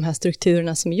till att de här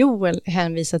strukturerna som Joel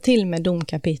hänvisar till med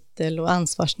domkapitel och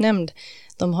ansvarsnämnd,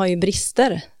 de har ju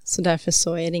brister, så därför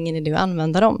så är det ingen idé att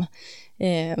använda dem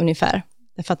ungefär.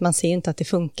 Därför att man ser inte att det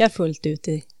funkar fullt ut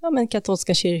i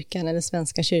katolska kyrkan eller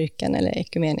svenska kyrkan eller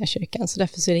ekumeniakyrkan, så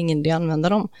därför så är det ingen idé att använda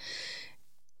dem.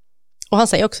 Och han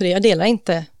säger också det, jag delar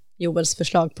inte Joels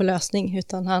förslag på lösning,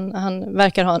 utan han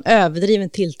verkar ha en överdriven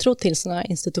tilltro till sådana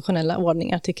institutionella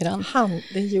ordningar, tycker han.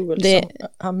 Det är Joel som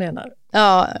han menar.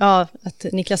 Ja, att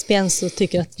Niklas Pienso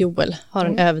tycker att Joel har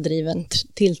en överdriven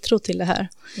tilltro till det här.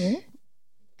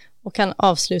 Och han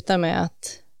avslutar med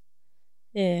att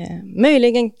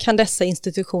möjligen kan dessa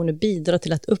institutioner bidra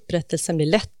till att upprättelsen blir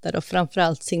lättare, och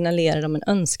framförallt signalerar de en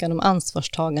önskan om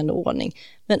ansvarstagande ordning,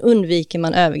 men undviker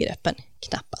man övergreppen?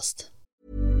 Knappast.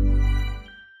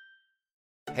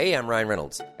 Hey, I'm Ryan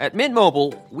Reynolds. At Mint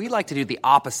Mobile, we like to do the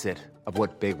opposite of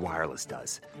what Big Wireless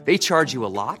does. They charge you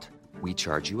a lot, we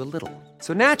charge you a little.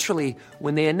 So naturally,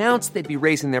 when they announced they'd be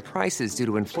raising their prices due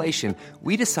to inflation,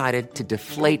 we decided to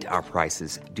deflate our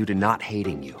prices due to not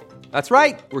hating you. That's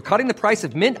right. We're cutting the price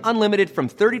of Mint Unlimited from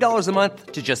 $30 a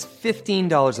month to just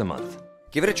 $15 a month.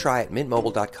 Give it a try at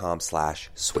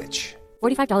mintmobile.com/switch.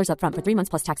 $45 up front for 3 months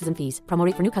plus taxes and fees. Promo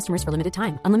rate for new customers for limited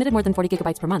time. Unlimited more than 40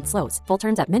 gigabytes per month. Slows full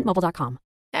terms at mintmobile.com.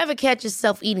 Ever catch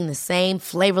yourself eating the same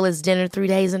flavorless dinner 3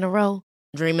 days in a row?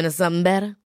 Dreaming of something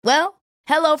better? Well,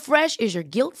 HelloFresh is your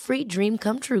guilt-free dream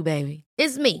come true, baby.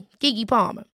 It's me, Keke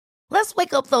Palmer. Let's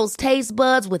wake up those taste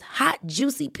buds with hot,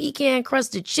 juicy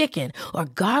pecan-crusted chicken or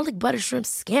garlic butter shrimp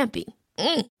scampi.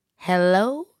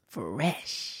 Hello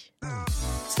Fresh.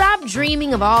 Stop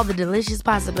dreaming of all the delicious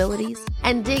possibilities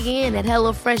and dig in at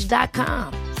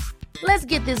HelloFresh.com. Let's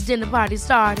get this dinner party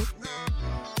started.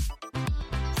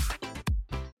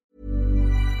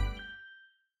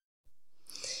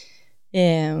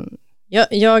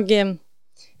 Jag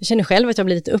känner själv att jag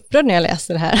blir lite upprörd när jag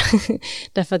läser det här.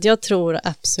 Därför att jag tror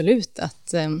absolut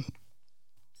att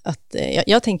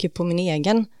jag tänker på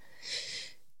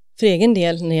för egen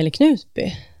del när det gäller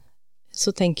Knutby,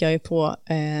 så tänker jag ju på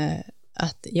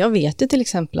att jag vet ju till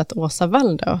exempel att Åsa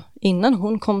Waldau, innan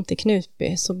hon kom till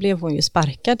Knutby så blev hon ju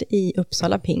sparkad i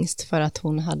Uppsala pingst för att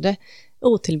hon hade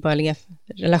otillbörliga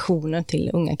relationer till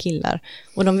unga killar.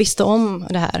 Och de visste om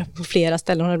det här på flera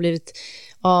ställen. Hon hade blivit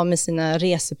av med sina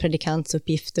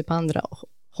resepredikantsuppgifter på andra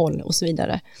håll och så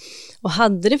vidare. Och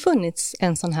hade det funnits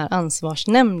en sån här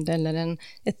ansvarsnämnd eller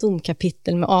ett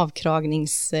domkapitel med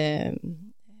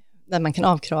där man kan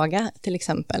avkraga till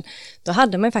exempel, då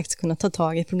hade man faktiskt kunnat ta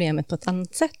tag i problemet på ett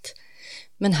annat sätt.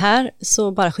 Men här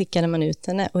så bara skickade man ut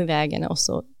henne och iväg henne och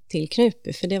så till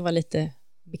Knutby, för det var lite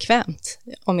bekvämt,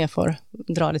 om jag får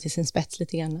dra det till sin spets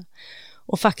lite grann.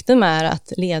 Och faktum är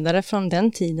att ledare från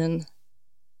den tiden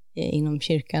inom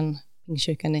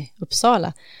kyrkan i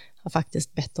Uppsala har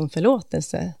faktiskt bett om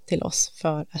förlåtelse till oss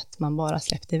för att man bara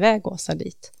släppte iväg Åsa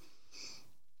dit.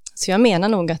 Så jag menar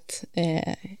nog att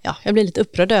jag blir lite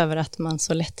upprörd över att man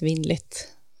så lättvindigt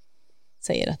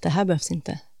säger att det här behövs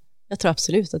inte. Jag tror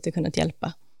absolut att det kunnat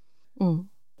hjälpa. Mm.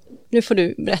 Nu får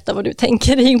du berätta vad du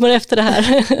tänker, Rigmor, efter det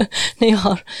här, när jag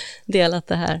har delat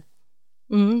det här.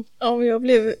 Mm. Ja, jag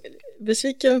blev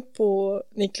besviken på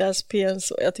Niklas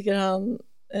Penso. Jag tycker jag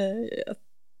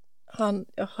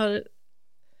har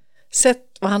sett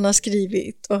vad han har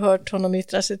skrivit och hört honom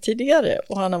yttra sig tidigare,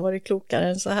 och han har varit klokare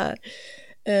än så här.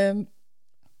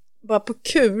 Bara på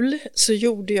kul så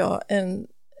gjorde jag en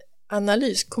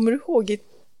analys. Kommer du ihåg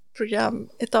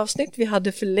ett avsnitt vi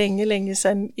hade för länge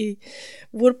sedan i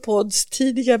vår podds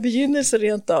tidiga begynnelse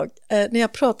rent av, när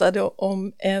jag pratade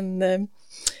om en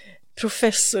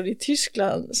professor i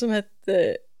Tyskland som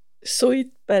hette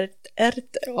Soitbert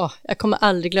Ertel. Jag kommer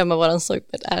aldrig glömma våran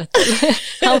Soitbert Ertel.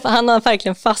 Han har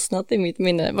verkligen fastnat i mitt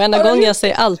minne. Varenda gång jag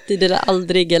säger alltid eller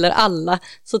aldrig eller alla,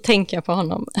 så tänker jag på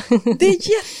honom. Det är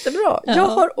jättebra. Ja. Jag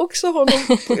har också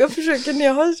honom. Jag försöker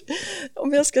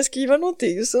om jag ska skriva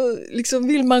någonting så liksom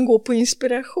vill man gå på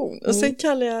inspiration. Och sen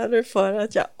kallar jag det för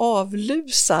att jag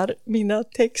avlusar mina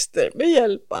texter med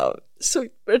hjälp av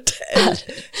Soitbert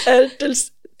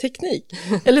Ertels teknik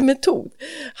eller metod.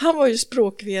 Han var ju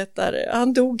språkvetare.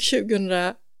 Han dog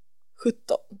 2017.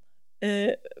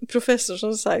 Professor,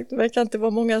 som sagt. Det verkar inte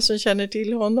vara många som känner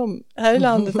till honom här i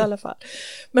landet i alla fall.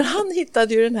 Men han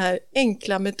hittade ju den här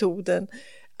enkla metoden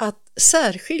att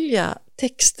särskilja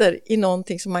texter i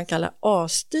någonting som man kallar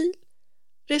A-stil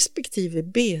respektive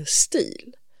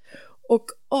B-stil. Och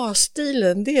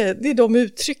A-stilen, det är de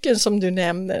uttrycken som du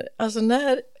nämner. Alltså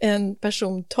när en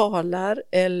person talar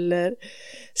eller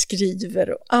skriver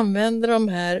och använder de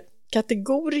här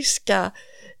kategoriska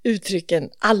uttrycken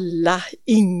alla,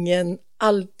 ingen,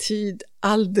 alltid,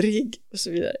 aldrig och så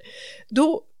vidare.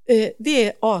 Då, det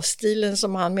är A-stilen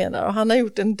som han menar, och han har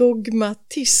gjort en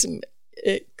dogmatismkvot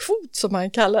som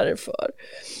han kallar det för.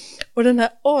 Och den här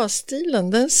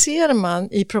A-stilen, den ser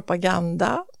man i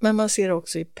propaganda, men man ser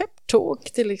också i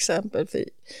peptalk till exempel, för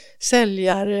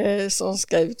säljare som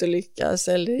ska ut och lyckas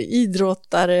eller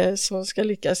idrottare som ska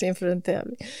lyckas inför en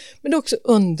tävling. Men det är också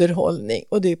underhållning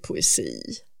och det är poesi.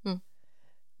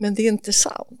 Men det är inte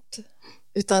sant,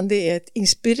 utan det är ett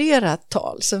inspirerat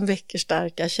tal som väcker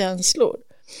starka känslor.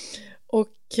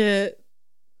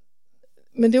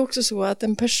 Men det är också så att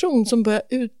en person som börjar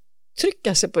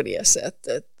uttrycka sig på det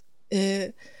sättet,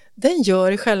 den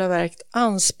gör i själva verket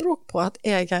anspråk på att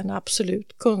äga en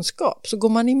absolut kunskap. Så går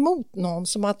man emot någon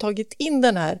som har tagit in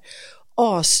den här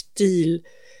A-stil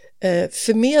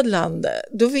förmedlande,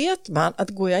 då vet man att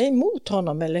går jag emot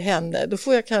honom eller henne, då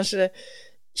får jag kanske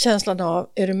känslan av,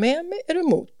 är du med mig, är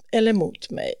du emot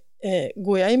mig?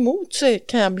 Går jag emot så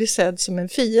kan jag bli sedd som en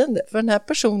fiende, för den här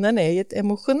personen är i ett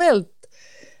emotionellt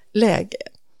läge.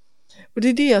 Och det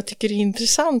är det jag tycker är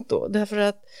intressant då, därför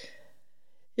att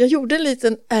jag gjorde en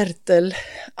liten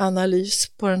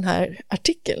Ertel-analys på den här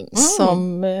artikeln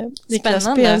som Niklas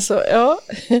Penso. Ja.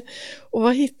 Och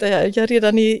vad hittar jag? Jag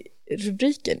redan i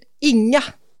rubriken, inga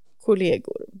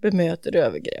kollegor bemöter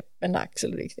övergrepp med en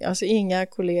axelryckning. Alltså inga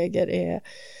kollegor är...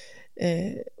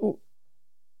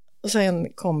 och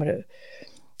sen kommer det...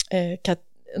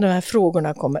 de här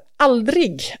frågorna kommer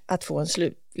aldrig att få en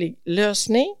slutlig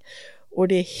lösning. Och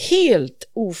det är helt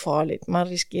ofarligt. Man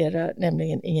riskerar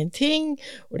nämligen ingenting.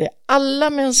 Och det är alla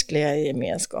mänskliga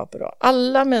gemenskaper. Och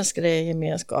alla mänskliga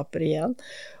gemenskaper igen.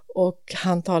 Och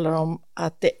han talar om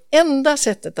att det enda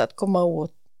sättet att komma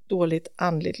åt dåligt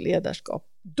andligt ledarskap,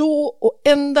 då och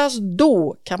endast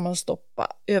då kan man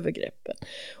stoppa övergreppen.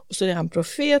 Och så är han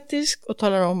profetisk och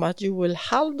talar om att Joel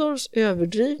Halldorfs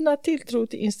överdrivna tilltro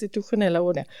till institutionella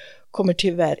ordningar kommer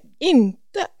tyvärr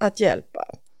inte att hjälpa.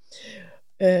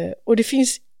 Och det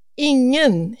finns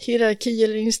ingen hierarki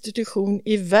eller institution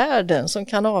i världen som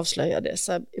kan avslöja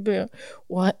dessa.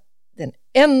 Och den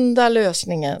enda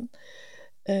lösningen,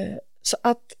 så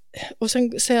att, och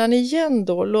sen säger han igen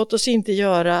då, låt oss inte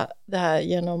göra det här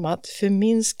genom att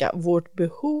förminska vårt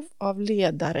behov av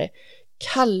ledare,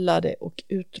 kallade och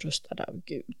utrustade av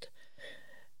Gud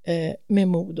med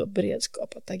mod och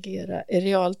beredskap att agera i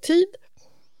realtid.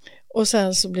 Och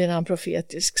sen så blir han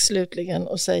profetisk slutligen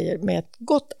och säger: med ett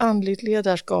gott andligt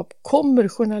ledarskap kommer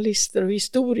journalister och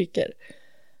historiker.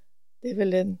 Det är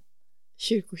väl en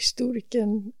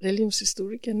kyrkohistorikern,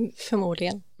 religionshistorikern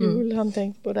förmodligen. Han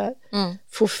tänkt på det här.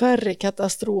 Få färre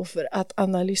katastrofer att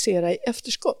analysera i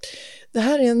efterskott. Det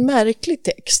här är en märklig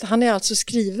text. Han är alltså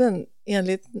skriven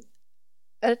enligt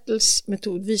Ertels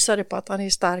metod, visar det på att han är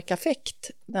i stark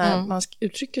affekt när man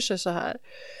uttrycker sig så här.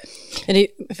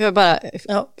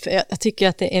 Jag tycker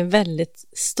att det är väldigt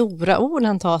stora ord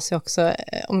han tar sig också,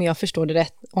 om jag förstår det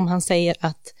rätt, om han säger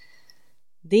att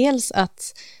dels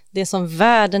att det som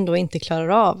världen då inte klarar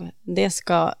av, det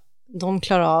ska de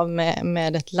klara av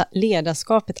med ett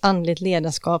ledarskap, ett andligt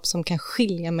ledarskap som kan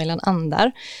skilja mellan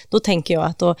andar. Då tänker jag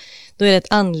att då är det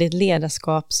ett andligt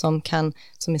ledarskap som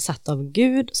är satt av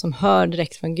Gud, som hör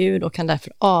direkt från Gud och kan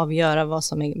därför avgöra vad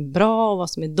som är bra och vad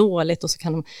som är dåligt. Och så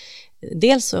kan de,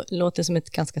 dels så låter det som ett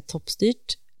ganska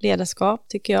toppstyrt ledarskap,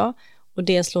 tycker jag, och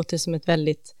dels låter det som ett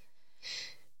väldigt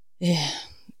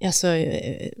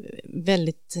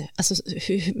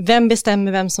vem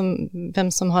bestämmer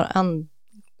vem som har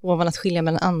gåvan att skilja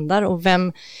mellan andar, och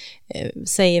vem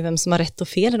säger vem som har rätt och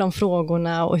fel i de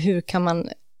frågorna, och hur kan man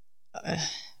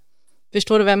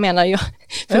förstår du vad jag menar?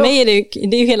 För mig är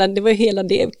det var ju hela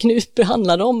det Knutby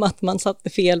handlade om, att man satte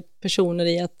fel personer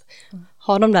i att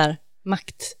ha de där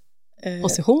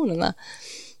maktpositionerna.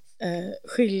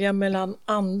 Skilja mellan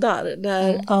andar,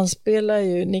 där anspelar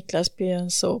ju Niklas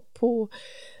Pienso på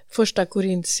första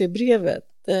Korintierbrevet,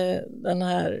 den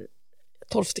här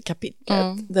 12:e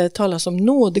kapitlet, där det talas om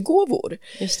nådegåvor.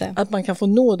 Just det. Att man kan få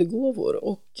nådegåvor,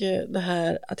 och det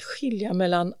här att skilja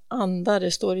mellan andar,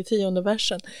 det står i 10:e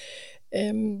versen.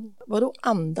 Vadå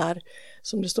andar?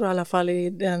 Som det står i alla fall i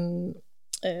den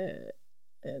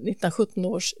 1917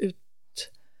 års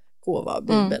utgåva av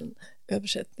Bibeln,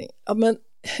 översättning. Ja, men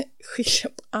skilja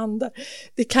på andar.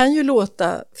 Det kan ju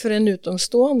låta för en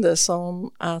utomstående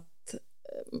som att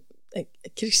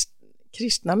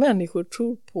kristna människor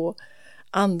tror på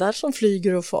andar som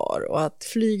flyger och far, och att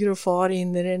flyger och far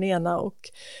in i den ena, och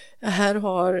här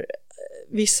har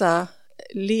vissa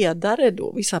ledare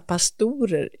då, vissa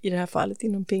pastorer i det här fallet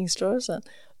inom pingströrelsen,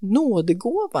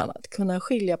 nådegåvan att kunna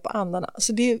skilja på andarna.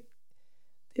 Alltså det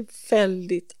är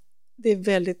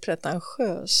väldigt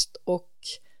pretentiöst och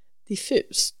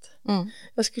diffust.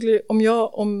 Jag skulle,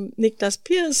 om Niklas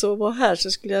Pienso var här,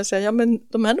 så skulle jag säga, ja, men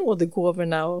de här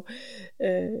nådegåvorna och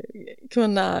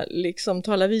kunna liksom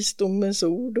tala visdomens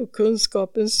ord och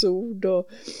kunskapens ord och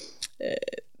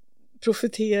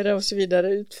profetera och så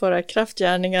vidare, utföra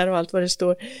kraftgärningar och allt vad det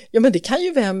står. Ja, men det kan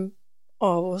ju vem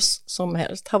av oss som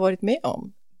helst ha varit med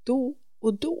om då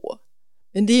och då.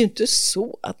 Men det är ju inte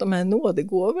så att de här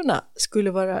nådegåvorna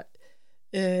skulle vara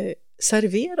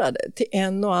serverade till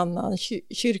en och annan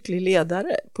kyrklig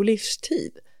ledare på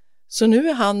livstid. Så nu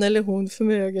är han eller hon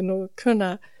förmögen att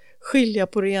kunna skilja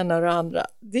på det ena och det andra.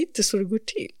 Det är inte så det går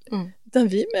till. Utan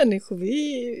vi människor,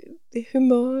 det är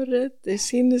humöret, det är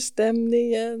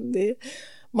sinnesstämningen,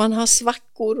 man har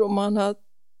svackor och man har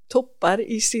toppar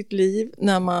i sitt liv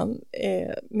när man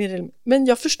är med. Men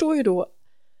jag förstår ju då,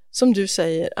 som du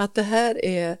säger, att det här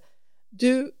är,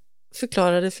 du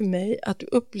förklarade för mig att du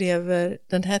upplever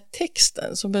den här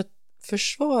texten som ett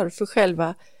försvar för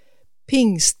själva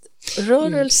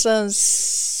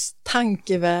pingströrelsens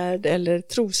tankevärld eller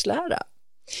troslära.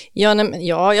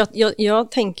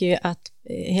 Jag tänker ju att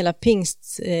hela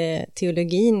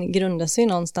pingstteologin grundar sig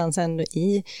någonstans ändå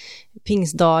i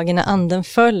pingstdagen när anden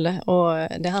föll, och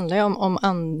det handlar ju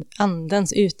om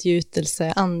andens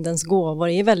utgjutelse, andens gåvor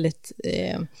är väldigt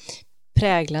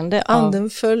präglande. Anden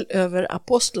föll över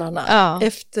apostlarna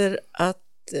efter att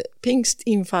pingst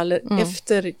infaller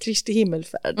efter Kristi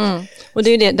himmelfärd. Och det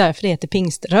är ju därför det heter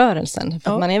pingströrelsen,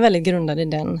 för att man är väldigt grundad i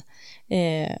den.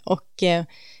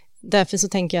 Därför så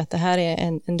tänker jag att det här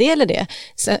är en del i det.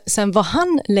 Sen vad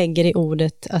han lägger i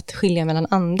ordet att skilja mellan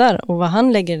andar, och vad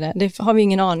han lägger där, det har vi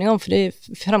ingen aning om, för det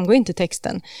framgår inte i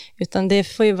texten, utan det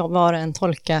får ju vara en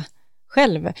tolka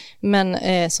själv. Men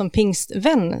som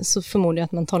pingstvän så förmodar jag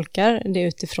att man tolkar det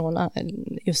utifrån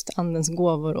just andens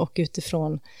gåvor och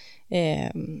utifrån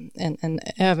en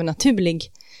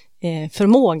övernaturlig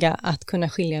förmåga att kunna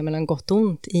skilja mellan gott och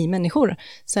ont i människor.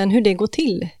 Sen hur det går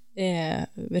till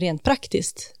rent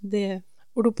praktiskt,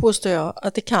 och då påstår jag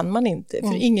att det kan man inte,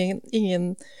 för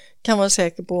ingen kan vara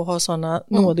säker på att ha sådana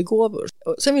nådegåvor.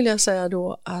 Sen vill jag säga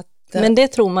då att men det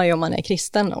tror man ju om man är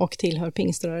kristen och tillhör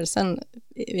pingströrelsen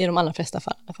i de allra flesta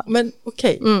fall. Men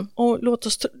okej, och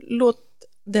låt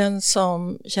den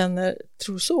som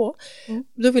tror så,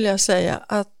 då vill jag säga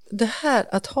att det här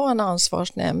att ha en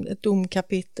ansvarsnämnd, ett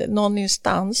domkapitel, någon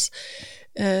instans,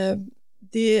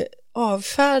 det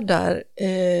avfärdar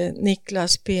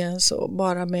Niklas Pienso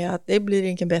bara med att det blir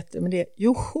inget bättre med det.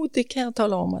 Jo, det kan jag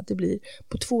tala om att det blir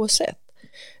på 2 sätt.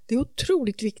 Det är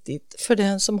otroligt viktigt för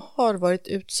den som har varit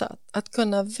utsatt att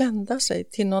kunna vända sig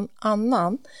till någon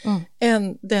annan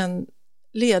än den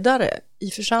ledare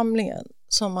i församlingen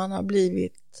som man har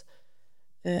blivit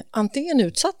antingen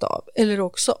utsatt av eller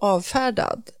också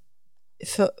avfärdad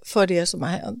för det som har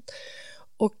hänt.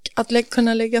 Och att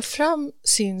kunna lägga fram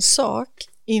sin sak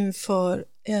inför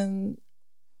en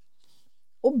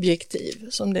objektiv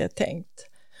som det är tänkt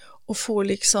och få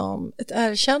liksom ett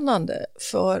erkännande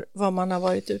för vad man har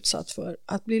varit utsatt för.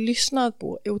 Att bli lyssnad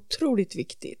på är otroligt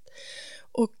viktigt.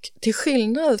 Och till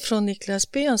skillnad från Niklas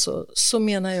Pienso så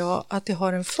menar jag att det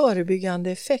har en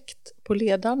förebyggande effekt på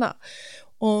ledarna.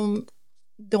 Om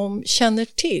de känner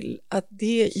till att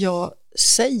det jag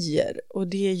säger och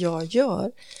det jag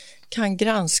gör kan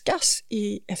granskas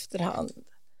i efterhand.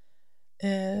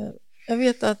 Jag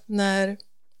vet att när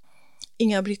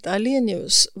Inga-Britt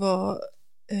Ahlenius var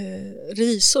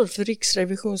revisor för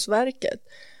Riksrevisionsverket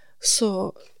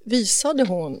så visade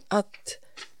hon att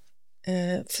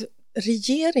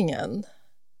regeringen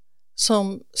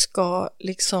som ska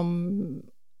liksom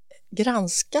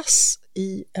granskas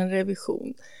i en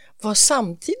revision var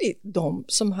samtidigt de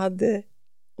som hade,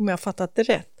 om jag fattat det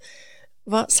rätt,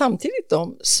 var samtidigt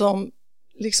de som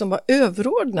liksom var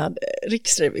överordnade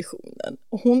Riksrevisionen.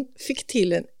 Och hon fick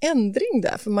till en ändring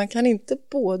där, för man kan inte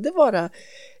både vara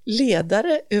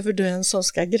ledare över den som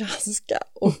ska granska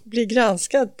och bli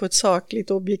granskad på ett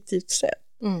sakligt och objektivt sätt.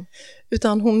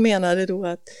 Utan hon menade då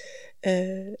att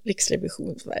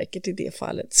Riksrevisionsverket i det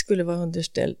fallet skulle vara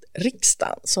underställt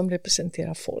riksdagen som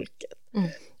representerar folket.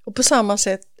 Och på samma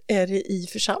sätt är det i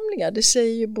församlingar. Det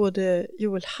säger ju både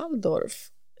Joel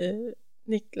Halldorf,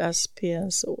 Niklas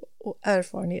Pienso och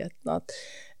erfarenheten att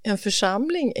en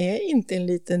församling är inte en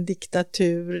liten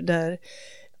diktatur där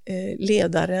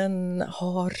ledaren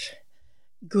har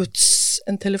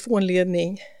en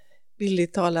telefonledning,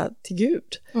 billigt talat, till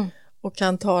Gud och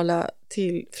kan tala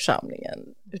till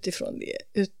församlingen utifrån det,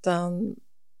 utan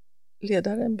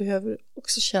ledaren behöver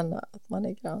också känna att man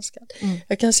är granskad.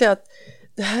 Jag kan säga att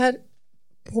det här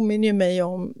påminner mig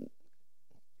om,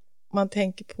 man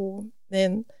tänker på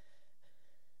den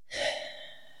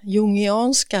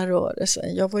jungianska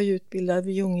rörelsen. Jag var ju utbildad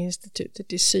vid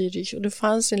Junginstitutet i Zürich och det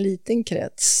fanns en liten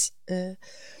krets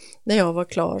när jag var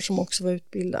klar som också var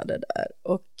utbildade där.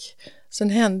 Och sen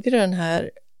hände den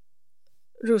här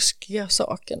ruskiga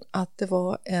saken att det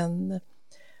var en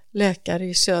läkare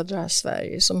i södra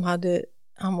Sverige som hade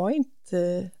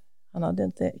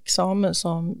inte examen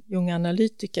som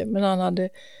Junganalytiker, men han hade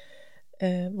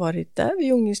varit där vid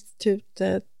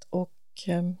Junginstitutet och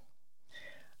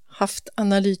haft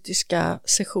analytiska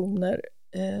sessioner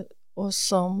och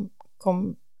som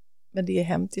kom med det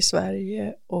hem till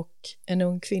Sverige, och en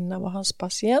ung kvinna var hans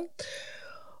patient.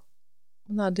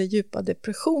 Hon hade djupa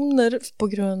depressioner på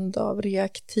grund av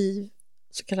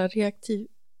så kallad reaktiv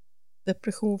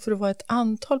depression, för det var ett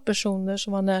antal personer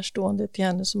som var närstående till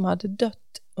henne som hade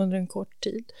dött under en kort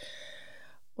tid.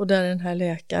 Och där den här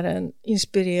läkaren,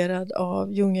 inspirerad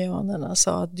av jungianerna,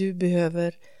 sa att du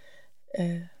behöver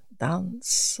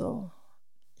dans och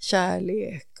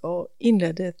kärlek, och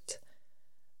inledde ett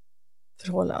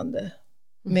förhållande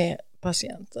med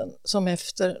patienten som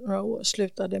efter några år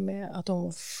slutade med att hon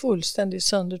var fullständigt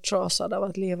söndertrasad av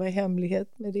att leva i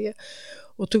hemlighet med det,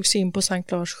 och tog sig in på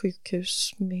Sankt Lars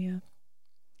sjukhus med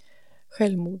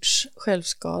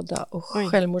självskada och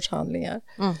självmordshandlingar.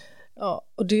 Ja,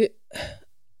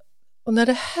 och när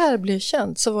det här blev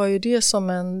känt så var ju det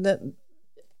som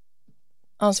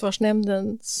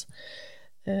ansvarsnämndens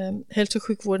hälso- och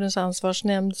sjukvårdens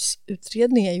ansvarsnämnds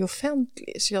utredning är ju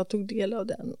offentlig, så jag tog del av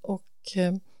den, och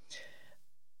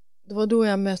det var då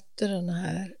jag mötte den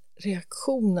här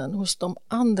reaktionen hos de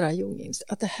andra Jungins,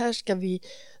 att det här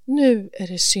nu är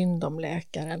det synd om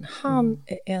läkaren, han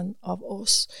är en av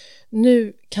oss,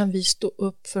 nu kan vi stå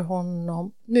upp för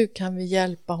honom, nu kan vi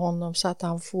hjälpa honom så att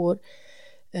han får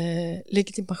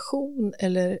legitimation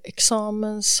eller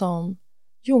examen som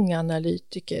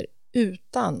Junganalytiker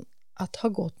utan att ha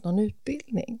gått någon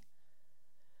utbildning.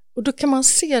 Och då kan man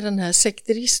se den här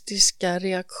sekteristiska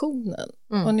reaktionen.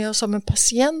 Och när jag sa med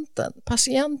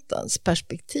patientens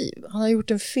perspektiv, han har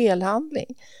gjort en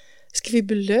felhandling, ska vi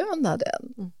belöna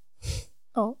den?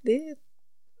 Ja,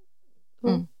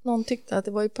 någon tyckte att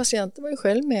det var ju patienten, var ju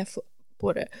själv med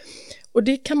på det. Och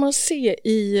det kan man se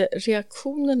i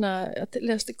reaktionerna. Jag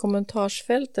läste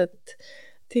kommentarsfältet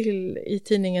i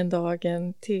tidningen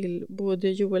Dagen till både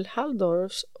Joel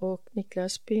Halldorfs och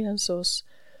Niklas Piensos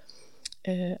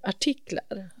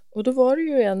artiklar. Och då var det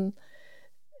ju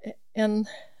en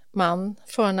man,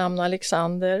 förnamn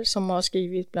Alexander, som har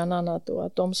skrivit bland annat då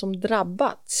att de som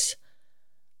drabbats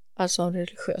alltså av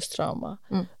religiös trauma,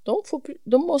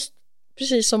 de måste,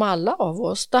 precis som alla av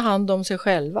oss, ta hand om sig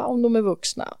själva om de är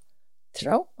vuxna.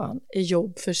 Trauman är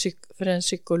jobb för en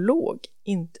psykolog,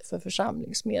 inte för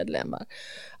församlingsmedlemmar.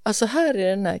 Alltså här är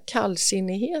den här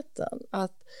kallsinnigheten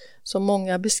som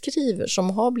många beskriver, som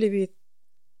har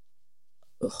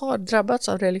drabbats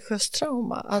av religiös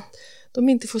trauma, att de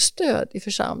inte får stöd i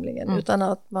församlingen, utan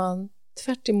att man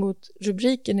tvärt emot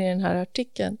rubriken i den här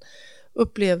artikeln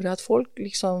upplever att folk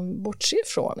liksom bortser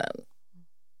från en.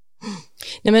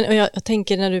 Nej, men jag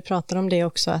tänker när du pratar om det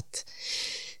också att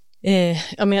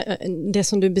det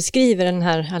som du beskriver, den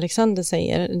här Alexander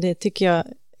säger, det tycker jag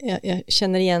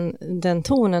känner igen den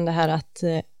tonen, det här att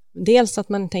dels att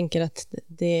man tänker att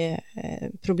det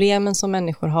problemen som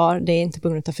människor har, det är inte på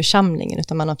grund av församlingen,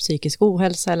 utan man har psykisk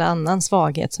ohälsa eller annan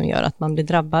svaghet som gör att man blir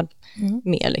drabbad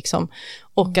mer liksom.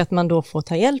 Och att man då får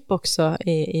ta hjälp också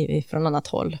från annat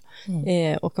håll.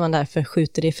 Och man därför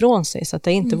skjuter det ifrån sig, så att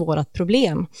det är inte vårat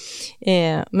problem.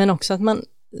 Men också att man,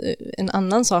 en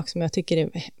annan sak som jag tycker är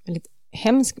väldigt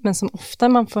hemsk, men som ofta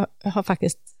man har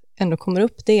faktiskt ändå kommer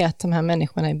upp, det är att de här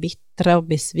människorna är bittra och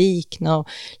besvikna och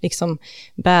liksom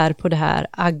bär på det här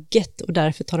agget, och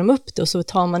därför tar de upp det och så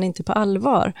tar man inte på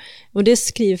allvar. Och det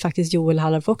skriver faktiskt Joel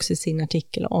Halldorf också i sin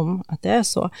artikel om att det är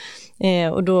så.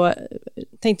 Och då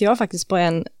tänkte jag faktiskt på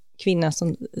en kvinna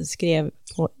som skrev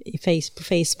på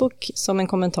Facebook som en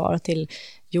kommentar till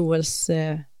Joels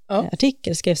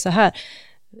artikel, skrev så här: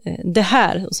 det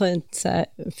här, och så ett så här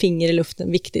finger i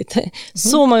luften, viktigt.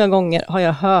 Så många gånger har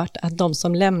jag hört att de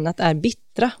som lämnat är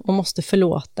bittra och måste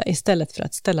förlåta istället för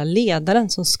att ställa ledaren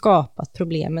som skapat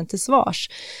problemen till svars.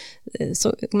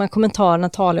 Så de här kommentarerna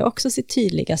talar också sitt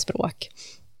tydliga språk,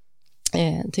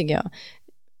 tycker jag.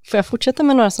 Får jag fortsätta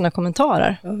med några sådana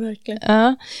kommentarer? Ja, verkligen.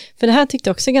 Ja, för det här tyckte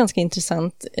jag också är ganska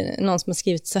intressant. Någon som har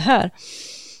skrivit så här,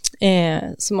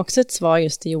 som också är ett svar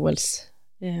just till Joels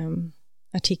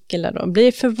artikel där då.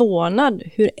 Blir förvånad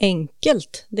hur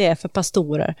enkelt det är för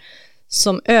pastorer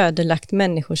som ödelagt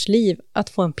människors liv att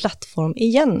få en plattform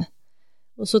igen.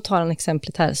 Och så tar han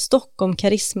exemplet här: Stockholm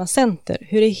Karisma Center.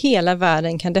 Hur i hela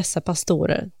världen kan dessa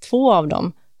pastorer, 2 av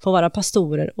dem, få vara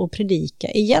pastorer och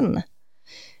predika igen?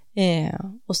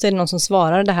 Och så är det någon som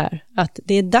svarar det här, att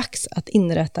det är dags att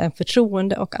inrätta en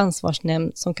förtroende- och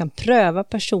ansvarsnämnd som kan pröva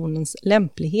personens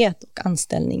lämplighet och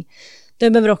anställning. Det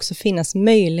behöver också finnas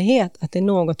möjlighet att i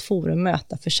något forum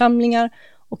möta församlingar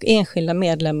och enskilda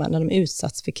medlemmar när de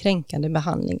utsatts för kränkande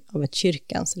behandling av ett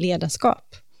kyrkans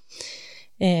ledarskap.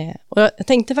 Och jag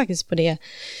tänkte faktiskt på det,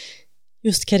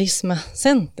 just Karisma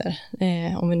Center,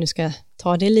 om vi nu ska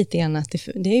ta det lite grann, att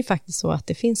det är ju faktiskt så att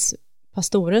det finns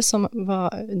pastorer som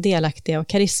var delaktiga, och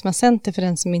Karisma Center, för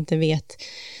den som inte vet,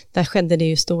 där skedde det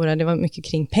ju stora, det var mycket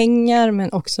kring pengar,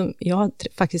 men också, jag har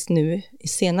faktiskt nu i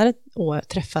senare år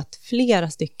träffat flera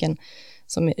stycken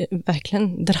som är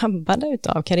verkligen drabbade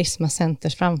av Karisma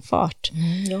Centers framfart.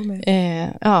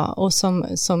 Och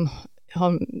som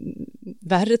har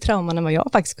värre trauman än vad jag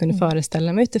faktiskt kunde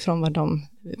föreställa mig utifrån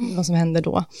vad som hände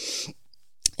då.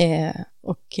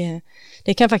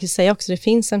 Det kan jag faktiskt säga också, det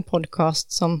finns en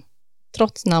podcast som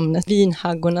trots namnet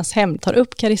Vinhaggornas hämnd tar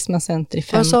upp Karisma Center i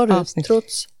 5 avsnitt. Vad sa du?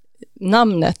 Trots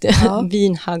namnet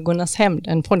Vinhaggornas hämnd,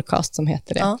 en podcast som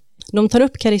heter det. Ja. De tar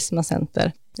upp Karisma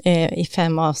Center i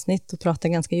 5 avsnitt och pratar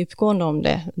ganska djupgående om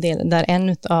det. Där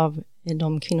en av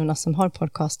de kvinnorna som har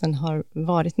podcasten har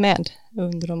varit med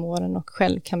under de åren och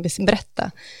själv kan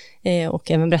berätta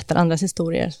och även berättar andras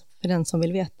historier för den som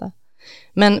vill veta.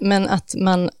 Men att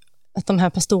de här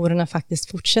pastorerna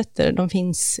faktiskt fortsätter, de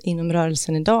finns inom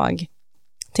rörelsen idag.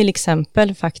 Till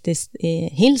exempel faktiskt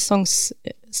Hillsongs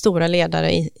stora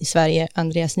ledare i Sverige,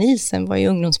 Andreas Nielsen, var ju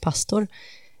ungdomspastor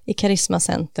i Karisma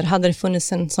Center. Hade det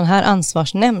funnits en sån här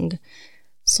ansvarsnämnd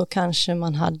så kanske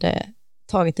man hade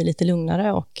tagit det lite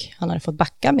lugnare och han hade fått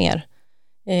backa mer.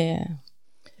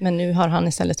 Men nu har han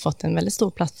istället fått en väldigt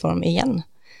stor plattform igen.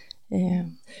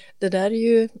 Det där är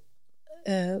ju,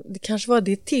 det kanske var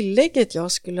det tillägget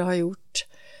jag skulle ha gjort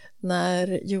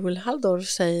när Joel Halldorf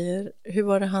säger, hur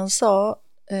var det han sa,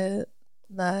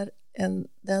 när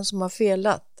den som har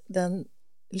felat, den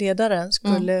ledaren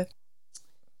skulle...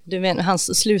 Du menar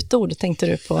hans slutord tänkte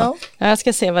du på? Ja. Jag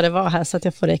ska se vad det var här så att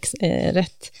jag får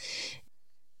rätt.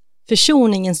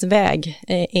 Försoningens väg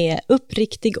är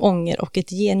uppriktig ånger och ett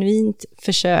genuint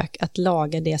försök att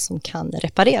laga det som kan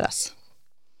repareras.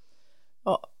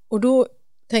 Ja, och då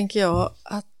tänker jag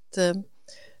att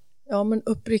Ja, men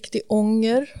uppriktig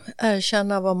ånger,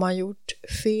 erkänna vad man gjort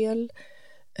fel.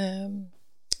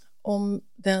 Om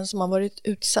den som har varit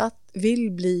utsatt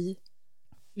vill bli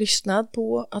lyssnad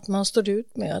på, att man står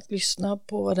ut med att lyssna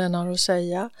på vad den har att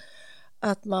säga.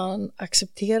 Att man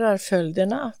accepterar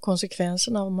följderna,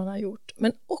 konsekvenserna av vad man har gjort.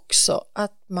 Men också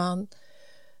att man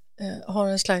har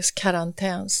en slags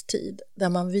karantänstid där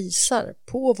man visar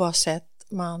på vad sätt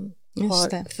man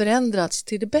har förändrats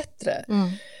till det bättre.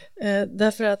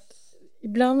 Därför att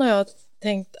ibland har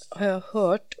jag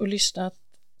hört och lyssnat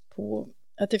på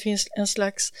att det finns en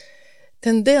slags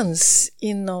tendens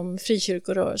inom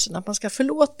frikyrkorörelsen att man ska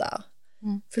förlåta.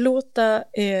 Förlåta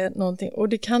är någonting, och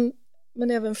det kan,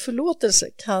 men även förlåtelse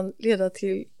kan leda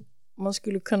till, man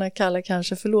skulle kunna kalla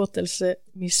kanske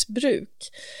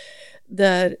förlåtelsemissbruk,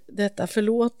 där detta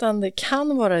förlåtande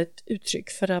kan vara ett uttryck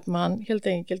för att man helt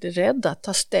enkelt är rädd att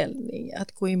ta ställning,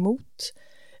 att gå emot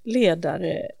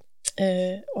ledare,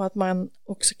 och att man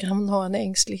också kan ha en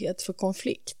ängslighet för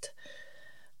konflikt.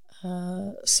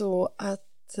 Så att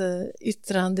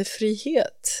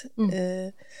yttrandefrihet,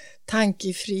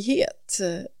 tankefrihet,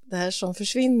 det här som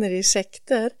försvinner i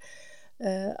sekter,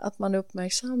 att man är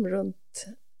uppmärksam runt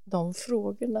de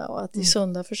frågorna, och att i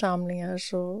sunda församlingar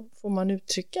så får man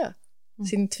uttrycka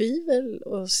sin tvivel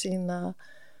och sina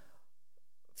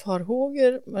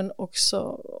farhågor, men också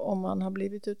om man har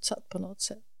blivit utsatt på något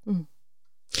sätt.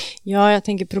 Ja, jag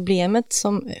tänker problemet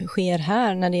som sker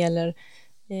här när det gäller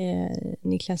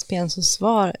Niklas Pensos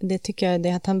svar, det tycker jag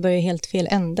är att han börjar helt fel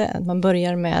ände. Man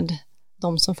börjar med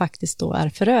de som faktiskt då är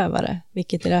förövare,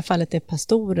 vilket i det här fallet är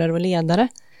pastorer och ledare.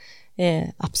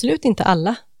 Absolut inte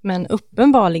alla, men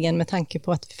uppenbarligen med tanke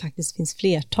på att det faktiskt finns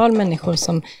flertal människor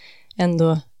som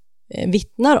ändå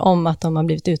vittnar om att de har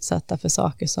blivit utsatta för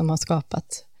saker som har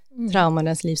skapat trauma i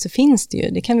deras liv, så finns det ju.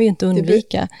 Det kan vi ju inte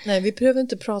undvika. Nej, vi behöver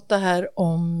inte prata här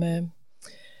om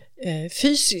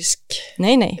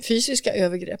fysiska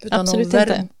övergrepp, utan absolut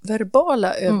om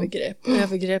verbala övergrepp.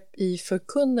 Övergrepp i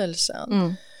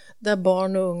förkunnelsen. Där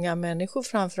barn och unga människor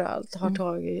framförallt har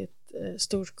tagit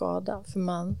stor skada, för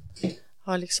man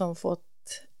har liksom fått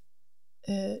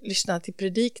lyssna till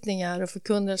predikningar och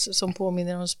förkunnelser som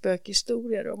påminner om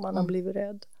spökhistorier, och man har blivit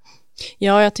rädd.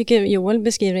 Ja, jag tycker Joel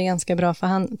beskriver det ganska bra, för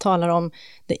han talar om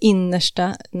det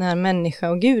innersta när människa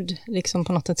och Gud liksom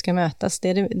på något sätt ska mötas. Det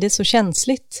är så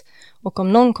känsligt, och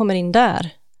om någon kommer in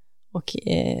där och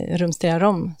rumstrerar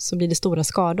om, så blir det stora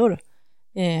skador.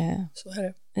 Så är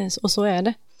det. Och så är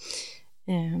det.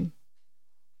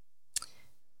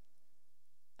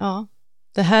 Ja,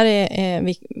 det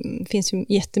här finns ju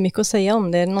jättemycket att säga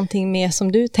om det. Är det någonting mer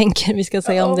som du tänker vi ska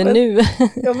säga om det nu?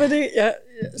 Ja, men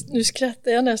nu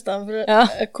skrattar jag nästan, för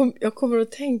jag kommer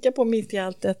att tänka på mitt i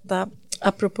allt detta,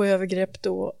 apropå övergrepp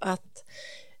då, att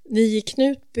ni i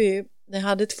Knutby, ni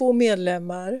hade 2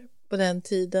 medlemmar på den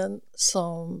tiden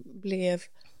som blev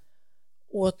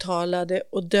åtalade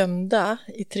och dömda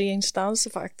i 3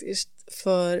 instanser faktiskt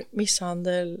för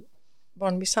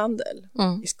barnmisshandel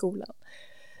i skolan.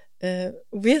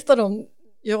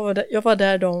 Jag var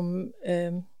där de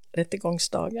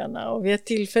rättegångsdagarna, och vid ett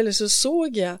tillfälle så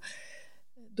såg jag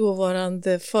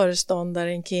dåvarande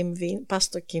föreståndaren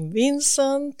pastor Kim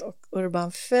Vincent och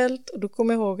Urban Fält, och då kom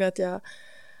jag ihåg att jag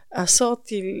sa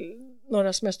till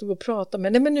några som jag stod och pratade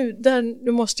med, nej men nu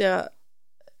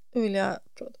vill jag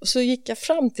prata. Och så gick jag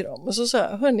fram till dem och så sa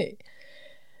jag, hörni,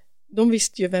 de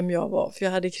visste ju vem jag var, för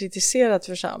jag hade kritiserat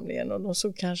församlingen, och de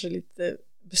såg kanske lite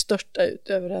bestörta ut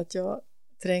över att jag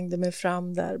trängde mig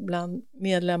fram där bland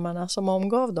medlemmarna som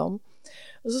omgav dem.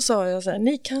 Och så sa jag så här,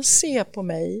 ni kan se på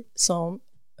mig som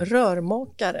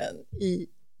rörmakaren i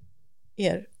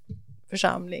er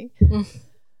församling.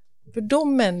 För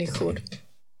de människor,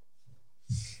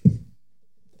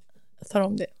 jag tar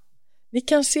om det, ni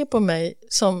kan se på mig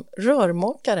som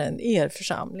rörmakaren i er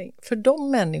församling för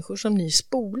de människor som ni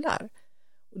spolar.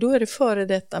 Och då är det före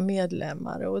detta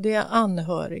medlemmar och det är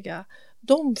anhöriga.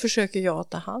 De försöker jag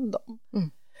ta hand om.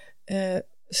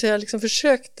 Så jag liksom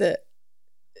försökte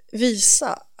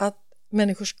visa att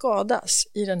människor skadas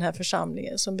i den här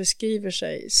församlingen som beskriver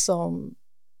sig som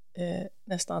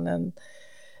nästan en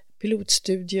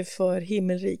pilotstudie för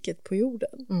himmelriket på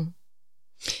jorden.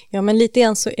 Ja, men lite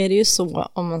grann så är det ju så,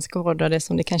 om man ska hårdra det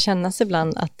som det kan kännas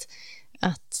ibland, att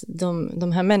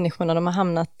de här människorna, de har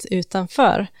hamnat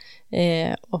utanför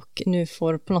och nu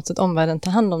får på något sätt omvärlden ta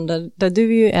hand om det. Där du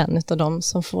är ju en av dem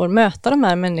som får möta de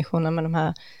här människorna med de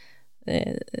här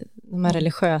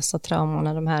religiösa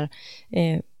traumorna, de här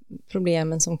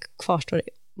problemen som kvarstår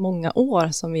många år,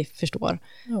 som vi förstår.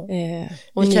 Ja.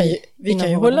 Vi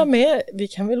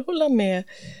kan väl hålla med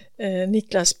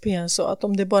Niklas Pen sa, att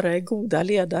om det bara är goda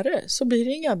ledare så blir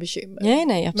det inga bekymmer.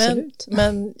 Nej, absolut.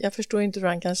 Men jag förstår inte hur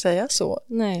han kan säga så.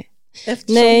 Nej.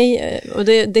 Eftersom... Nej, och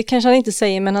det kanske han inte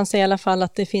säger, men han säger i alla fall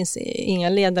att det finns inga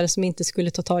ledare som inte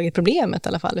skulle ta tag i problemet i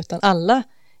alla fall, utan alla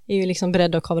är ju liksom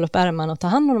beredda att kavla upp ärmarna och ta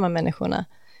hand om de här människorna.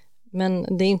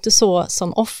 Men det är inte så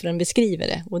som offren beskriver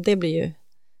det, och det blir ju...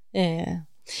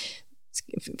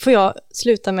 Får jag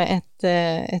sluta med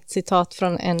ett citat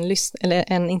från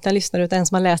inte en lyssnare utan en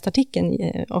som har läst artikeln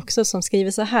också, som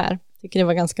skriver så här. Jag tycker det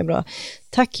var ganska bra.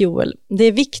 Tack Joel. Det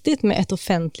är viktigt med ett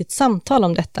offentligt samtal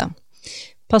om detta.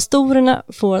 Pastorerna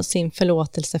får sin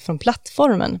förlåtelse från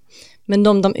plattformen, men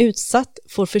de utsatt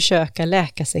får försöka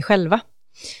läka sig själva.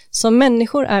 Som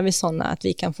människor är vi sådana att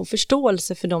vi kan få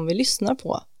förståelse för dem vi lyssnar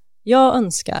på. Jag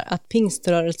önskar att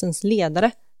pingströrelsens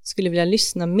ledare skulle vilja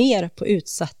lyssna mer på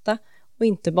utsatta och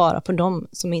inte bara på dem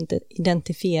som inte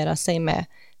identifierar sig med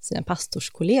sina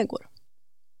pastorskollegor.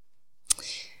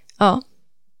 Ja,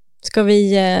 ska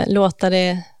vi låta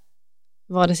det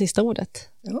vara det sista ordet?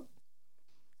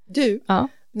 Ja.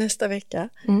 Nästa vecka.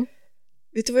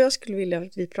 Vet du vad jag skulle vilja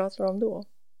att vi pratar om då?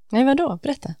 Nej, vadå?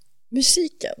 Berätta.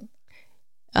 Musiken.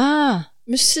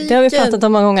 Musiken. Det har vi pratat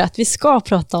om många gånger att vi ska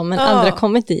prata om, men aldrig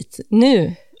kommit dit.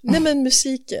 Nu. Nej, men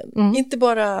musiken. Inte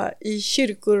bara i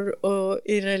kyrkor och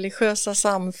i religiösa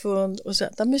samfund och så.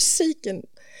 Utan musiken.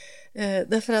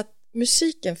 Därför att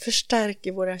musiken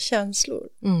förstärker våra känslor.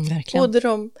 Verkligen. Både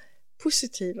de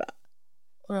positiva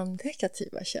och de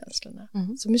negativa känslorna.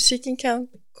 Så musiken kan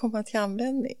komma till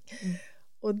användning.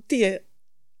 Och det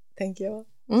tänker jag.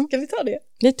 Ska vi ta det?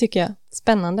 Det tycker jag.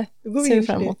 Spännande. Ser vi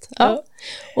fram emot. Ja.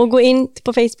 Och gå in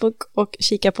på Facebook och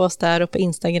kika på oss där och på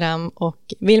Instagram.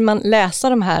 Och vill man läsa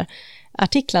de här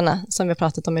artiklarna som vi har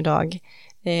pratat om idag,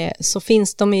 så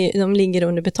finns de ligger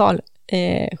under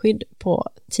betalskydd på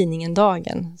tidningen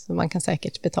Dagen. Så man kan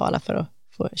säkert betala för att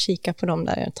få kika på dem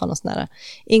där och ta någon sån här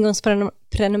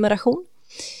ingångsprenumeration.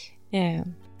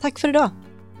 Tack för idag.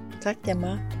 Tack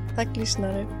Emma. Tack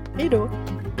lyssnare. Hej då.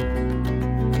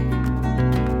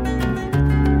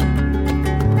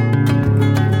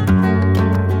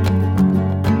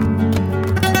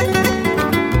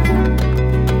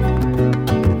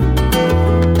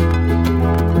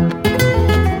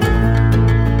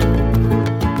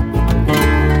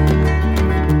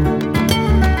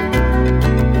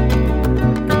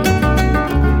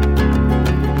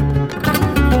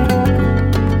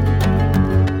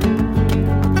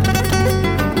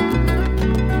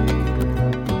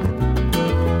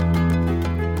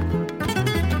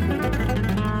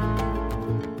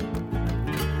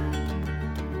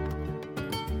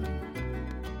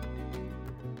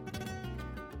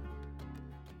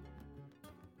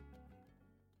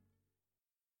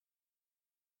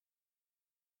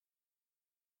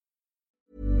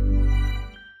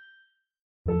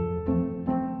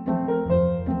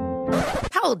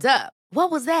 Hold up.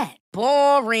 What was that?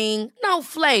 Boring. No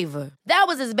flavor. That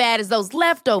was as bad as those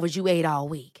leftovers you ate all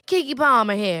week. Keke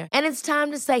Palmer here, and it's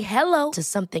time to say hello to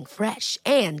something fresh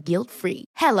and guilt-free.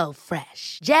 Hello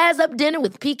Fresh. Jazz up dinner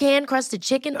with pecan-crusted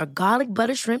chicken or garlic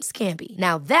butter shrimp scampi.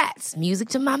 Now that's music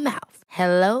to my mouth.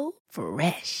 Hello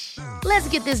Fresh. Let's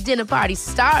get this dinner party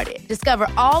started. Discover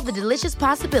all the delicious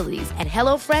possibilities at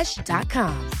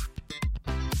hellofresh.com.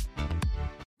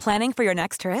 Planning for your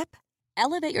next trip?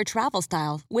 Elevate your travel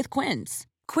style with Quince.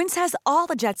 Quince has all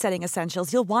the jet-setting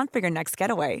essentials you'll want for your next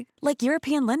getaway, like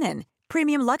European linen,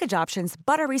 premium luggage options,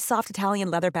 buttery soft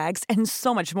Italian leather bags, and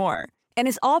so much more. And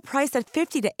is all priced at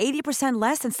 50 to 80%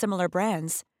 less than similar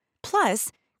brands. Plus,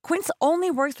 Quince only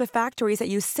works with factories that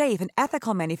use safe and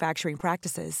ethical manufacturing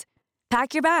practices.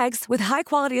 Pack your bags with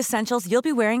high-quality essentials you'll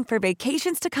be wearing for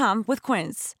vacations to come with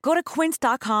Quince. Go to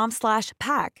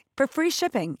quince.com/pack for free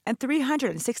shipping and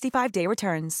 365-day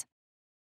returns.